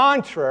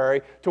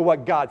contrary to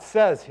what God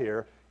says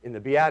here in the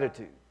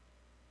Beatitude.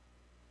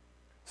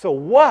 So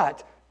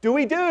what do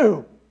we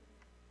do?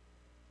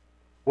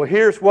 Well,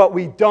 here's what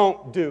we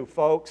don't do,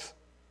 folks.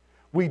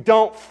 We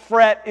don't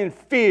fret in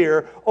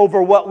fear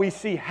over what we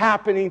see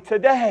happening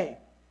today.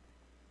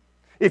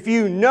 If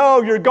you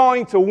know you're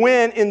going to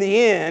win in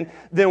the end,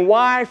 then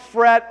why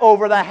fret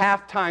over the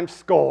halftime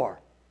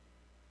score?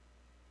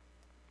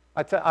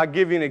 I'll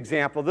give you an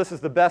example. This is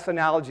the best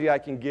analogy I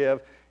can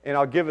give, and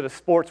I'll give it a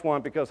sports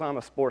one because I'm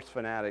a sports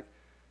fanatic,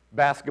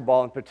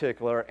 basketball in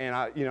particular.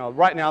 And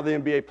right now the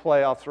NBA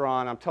playoffs are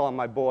on. I'm telling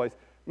my boys,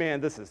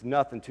 man, this is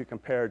nothing to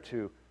compare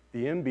to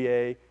the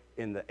NBA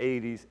in the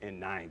 80s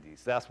and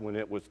 90s. That's when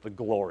it was the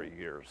glory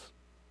years.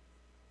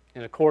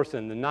 And of course,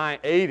 in the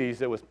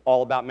 80s, it was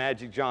all about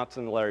Magic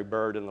Johnson and Larry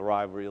Bird and the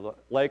rivalry of the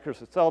Lakers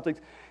and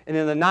Celtics. And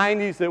in the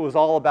 90s, it was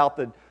all about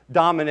the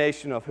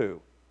domination of who?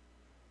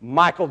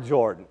 Michael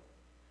Jordan.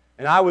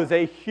 And I was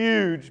a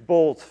huge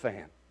Bulls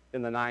fan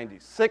in the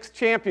 90s. 6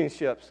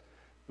 championships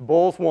the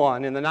Bulls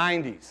won in the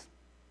 90s.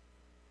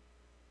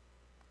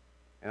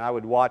 And I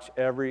would watch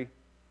every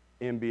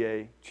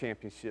NBA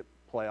championship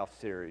playoff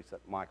series that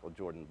Michael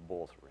Jordan and the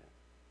Bulls were in.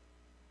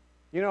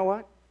 You know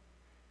what?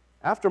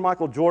 After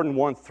Michael Jordan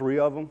won 3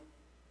 of them,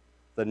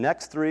 the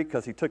next 3,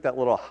 because he took that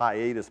little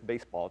hiatus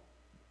baseball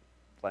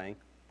thing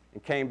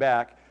and came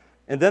back,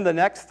 and then the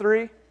next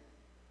 3,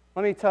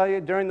 let me tell you,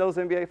 during those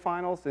NBA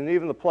finals and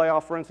even the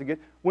playoff runs again,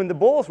 when the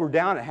Bulls were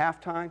down at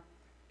halftime,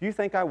 do you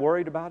think I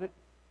worried about it?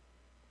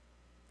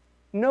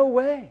 No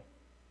way.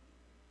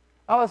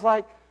 I was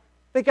like,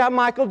 they got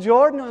Michael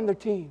Jordan on their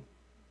team.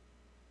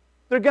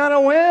 They're going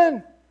to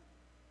win.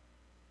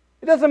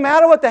 It doesn't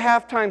matter what the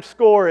halftime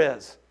score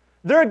is.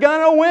 They're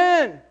going to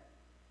win.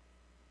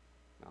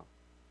 No.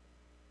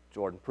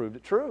 Jordan proved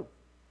it true.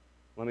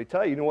 Let me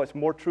tell you, you know what's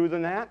more true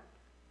than that?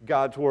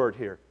 God's word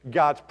here.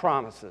 God's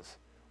promises.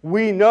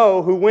 We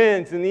know who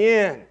wins in the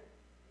end.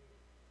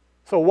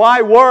 So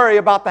why worry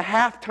about the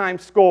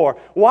halftime score?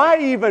 Why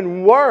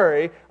even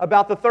worry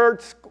about the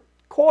third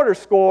quarter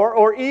score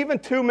or even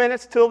 2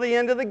 minutes till the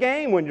end of the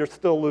game when you're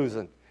still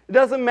losing? It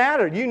doesn't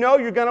matter. You know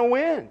you're going to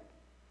win.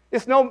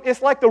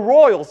 It's like the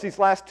Royals these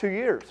last 2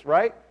 years,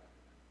 right?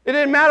 It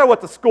didn't matter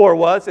what the score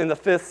was in the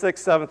 5th,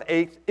 6th, 7th,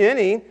 8th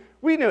inning.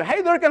 We knew,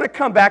 hey, they're going to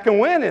come back and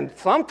win in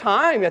some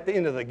time at the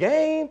end of the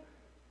game.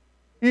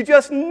 You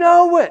just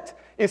know it.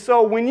 And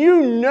so when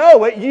you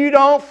know it, you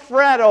don't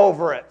fret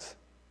over it.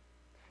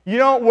 You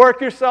don't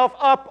work yourself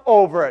up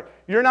over it.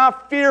 You're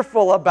not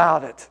fearful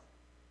about it.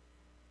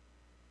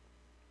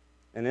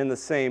 And in the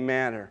same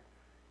manner,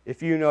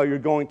 if you know you're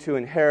going to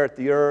inherit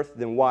the earth,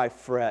 then why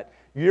fret?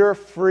 You're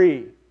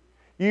free.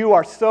 You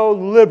are so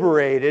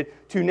liberated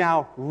to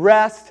now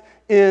rest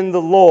in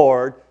the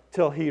Lord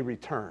till He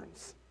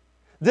returns.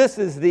 This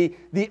is the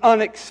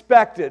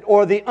unexpected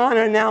or the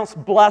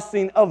unannounced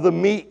blessing of the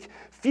meek.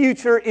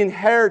 Future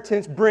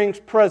inheritance brings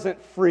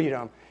present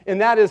freedom. And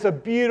that is a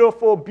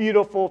beautiful,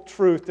 beautiful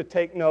truth to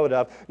take note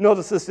of.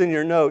 Notice this in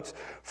your notes.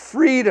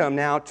 Freedom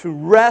now to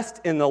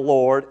rest in the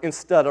Lord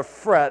instead of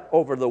fret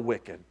over the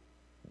wicked.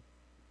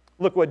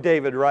 Look what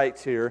David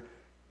writes here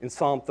in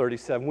Psalm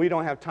 37. We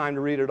don't have time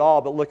to read it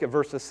all, but look at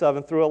verses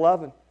 7 through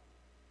 11.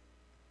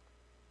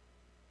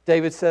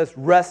 David says,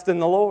 rest in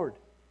the Lord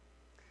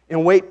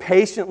and wait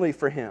patiently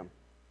for Him.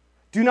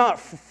 Do not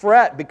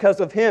fret because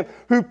of him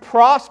who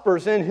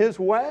prospers in his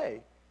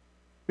way,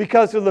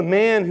 because of the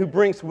man who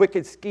brings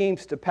wicked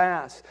schemes to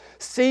pass.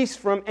 Cease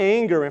from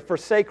anger and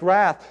forsake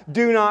wrath.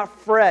 Do not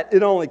fret,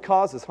 it only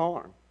causes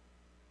harm.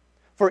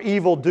 For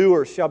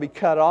evildoers shall be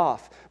cut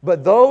off,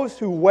 but those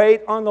who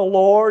wait on the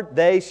Lord,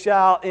 they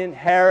shall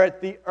inherit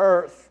the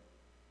earth.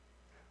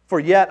 For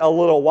yet a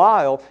little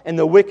while, and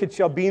the wicked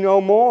shall be no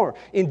more.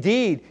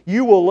 Indeed,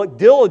 you will look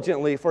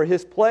diligently for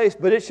his place,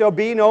 but it shall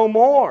be no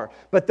more.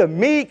 But the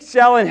meek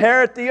shall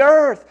inherit the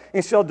earth,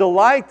 and shall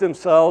delight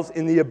themselves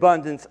in the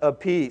abundance of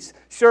peace.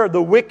 Sure,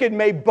 the wicked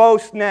may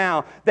boast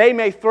now. They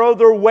may throw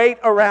their weight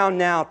around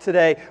now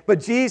today. But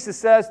Jesus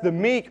says the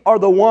meek are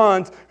the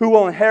ones who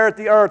will inherit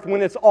the earth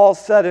when it's all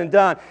said and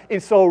done.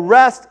 And so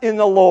rest in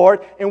the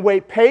Lord and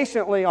wait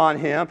patiently on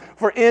Him.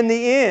 For in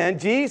the end,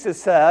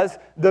 Jesus says,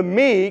 the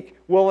meek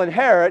will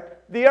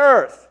inherit the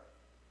earth.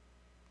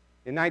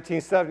 In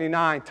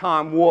 1979,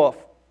 Tom Wolfe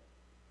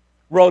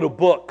wrote a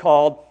book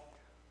called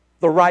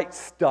The Right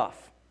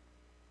Stuff.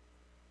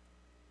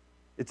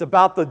 It's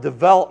about the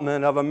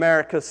development of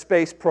America's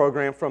space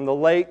program from the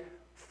late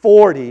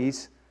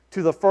 40s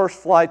to the first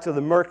flights of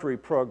the Mercury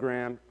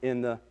program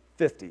in the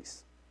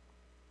 50s.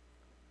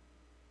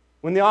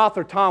 When the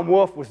author Tom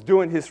Wolfe was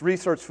doing his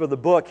research for the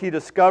book, he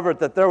discovered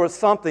that there was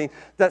something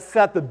that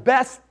set the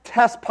best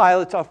test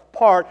pilots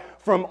apart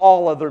from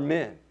all other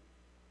men.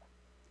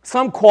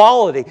 Some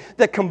quality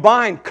that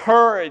combined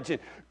courage and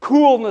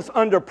coolness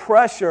under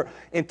pressure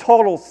and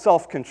total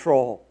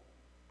self-control.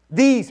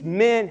 These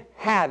men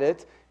had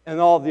it, and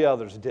all the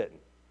others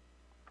didn't.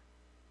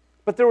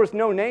 But there was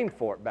no name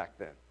for it back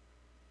then.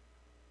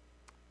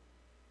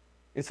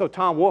 And so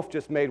Tom Wolfe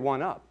just made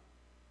one up.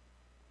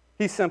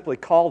 He simply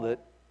called it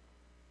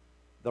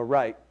the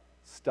right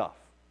stuff.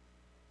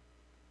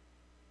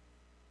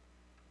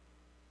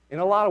 In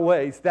a lot of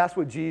ways, that's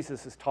what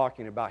Jesus is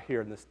talking about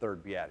here in this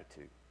third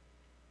beatitude.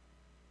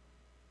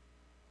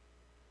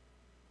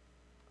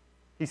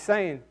 He's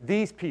saying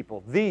these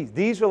people,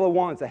 these are the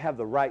ones that have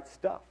the right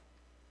stuff.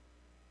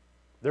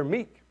 They're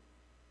meek.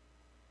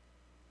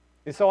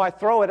 And so I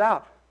throw it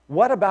out.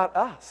 What about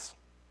us?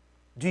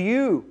 Do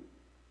you?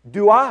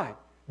 Do I?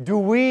 Do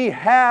we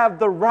have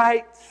the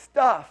right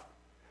stuff?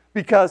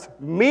 Because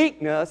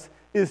meekness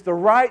is the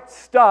right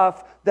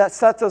stuff that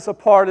sets us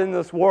apart in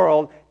this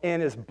world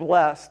and is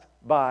blessed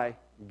by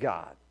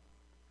God.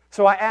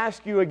 So I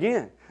ask you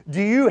again,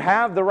 do you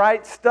have the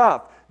right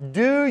stuff?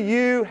 Do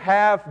you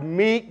have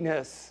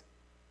meekness?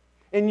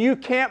 And you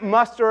can't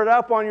muster it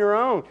up on your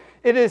own.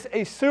 It is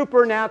a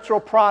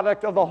supernatural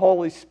product of the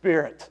Holy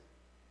Spirit.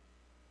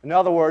 In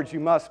other words, you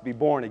must be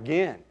born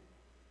again.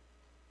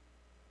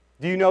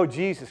 Do you know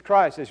Jesus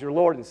Christ as your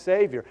Lord and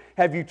Savior?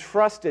 Have you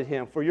trusted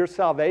Him for your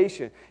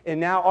salvation? And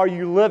now are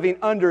you living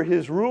under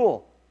His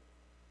rule?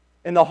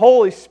 And the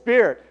Holy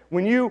Spirit,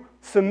 when you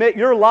submit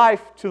your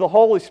life to the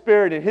Holy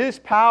Spirit and His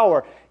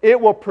power,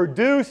 it will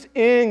produce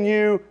in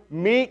you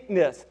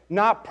meekness.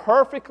 Not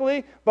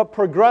perfectly, but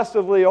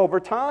progressively over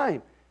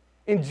time.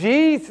 And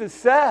Jesus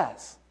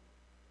says,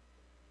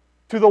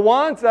 to the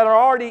ones that are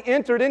already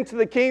entered into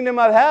the kingdom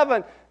of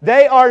heaven,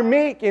 they are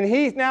meek. And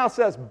He now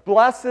says,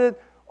 blessed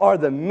are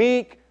the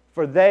meek,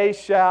 for they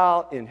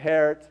shall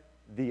inherit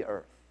the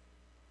earth.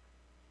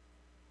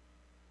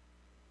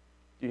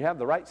 Do you have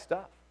the right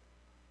stuff?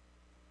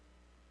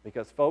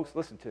 Because, folks,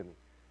 listen to me.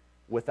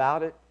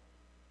 Without it,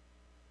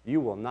 you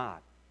will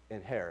not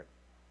inherit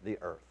the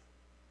earth.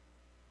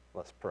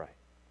 Let's pray.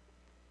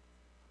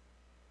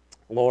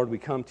 Lord, we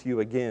come to you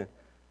again.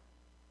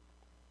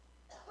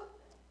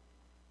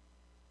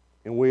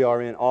 And we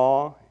are in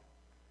awe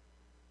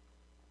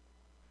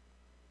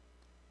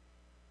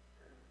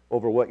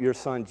over what your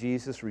Son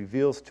Jesus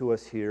reveals to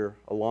us here,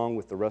 along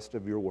with the rest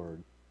of your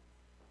word.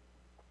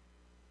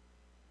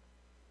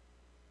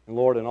 And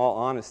Lord, in all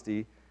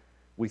honesty,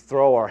 we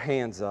throw our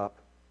hands up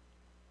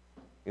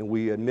and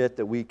we admit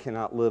that we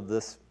cannot live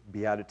this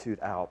beatitude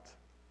out.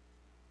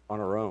 on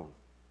our own.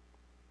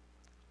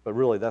 But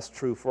really, that's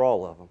true for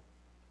all of them.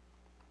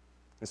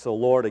 And so,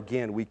 Lord,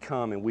 again, we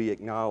come and we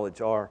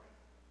acknowledge our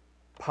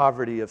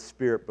poverty of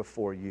spirit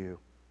before you.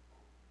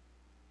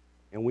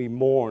 And we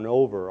mourn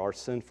over our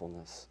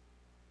sinfulness.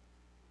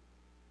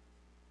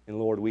 And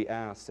Lord, we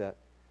ask that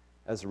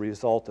as a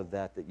result of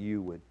that, that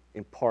you would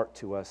impart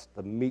to us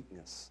the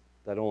meekness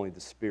that only the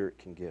Spirit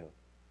can give.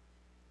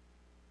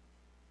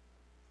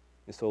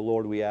 And so,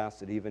 Lord, we ask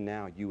that even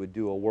now you would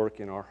do a work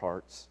in our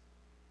hearts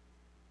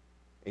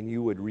and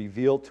you would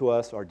reveal to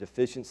us our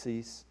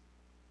deficiencies.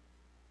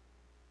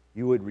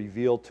 You would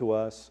reveal to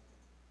us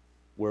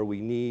where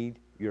we need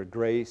your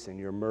grace and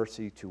your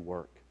mercy to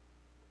work.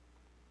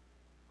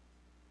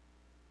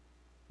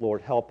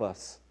 Lord, help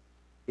us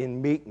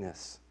in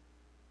meekness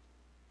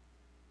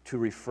to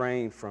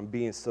refrain from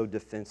being so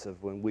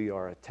defensive when we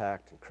are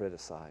attacked and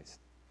criticized.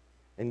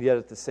 And yet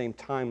at the same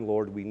time,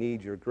 Lord, we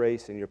need your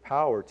grace and your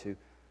power to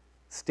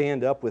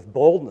stand up with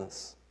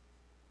boldness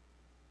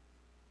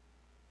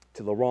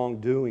to the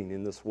wrongdoing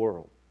in this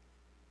world.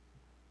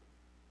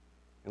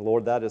 And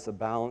Lord, that is a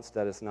balance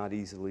that is not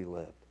easily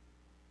lived.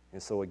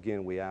 And so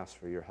again, we ask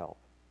for your help.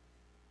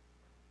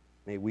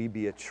 May we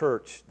be a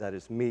church that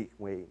is meek.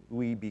 May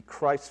we be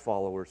Christ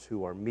followers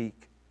who are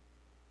meek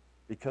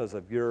because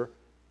of your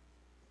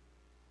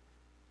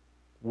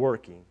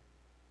working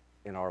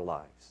in our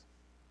lives.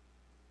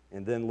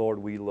 And then, Lord,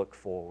 we look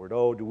forward.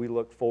 Oh, do we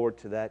look forward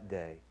to that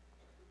day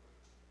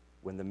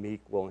when the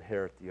meek will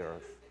inherit the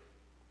earth.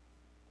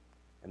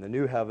 And the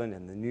new heaven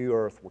and the new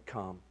earth will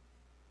come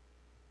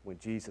when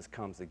Jesus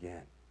comes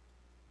again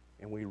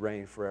and we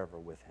reign forever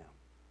with him.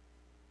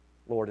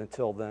 Lord,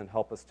 until then,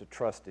 help us to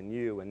trust in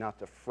you and not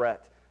to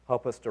fret.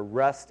 Help us to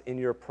rest in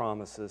your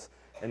promises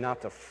and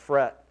not to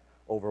fret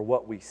over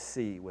what we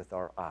see with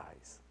our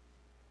eyes.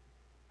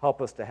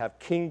 Help us to have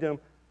kingdom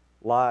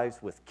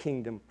lives with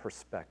kingdom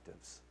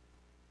perspectives.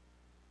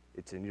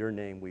 It's in your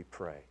name we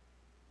pray.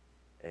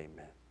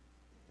 Amen.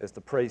 As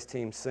the praise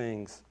team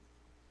sings,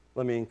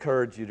 let me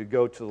encourage you to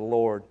go to the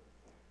Lord,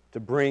 to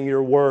bring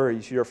your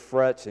worries, your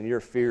frets, and your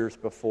fears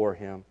before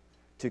him,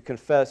 to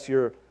confess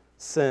your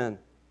sin,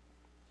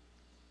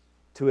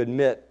 to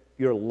admit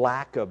your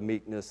lack of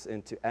meekness,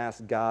 and to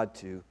ask God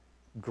to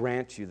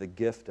grant you the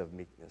gift of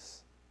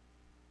meekness.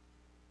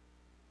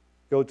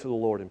 Go to the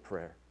Lord in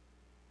prayer.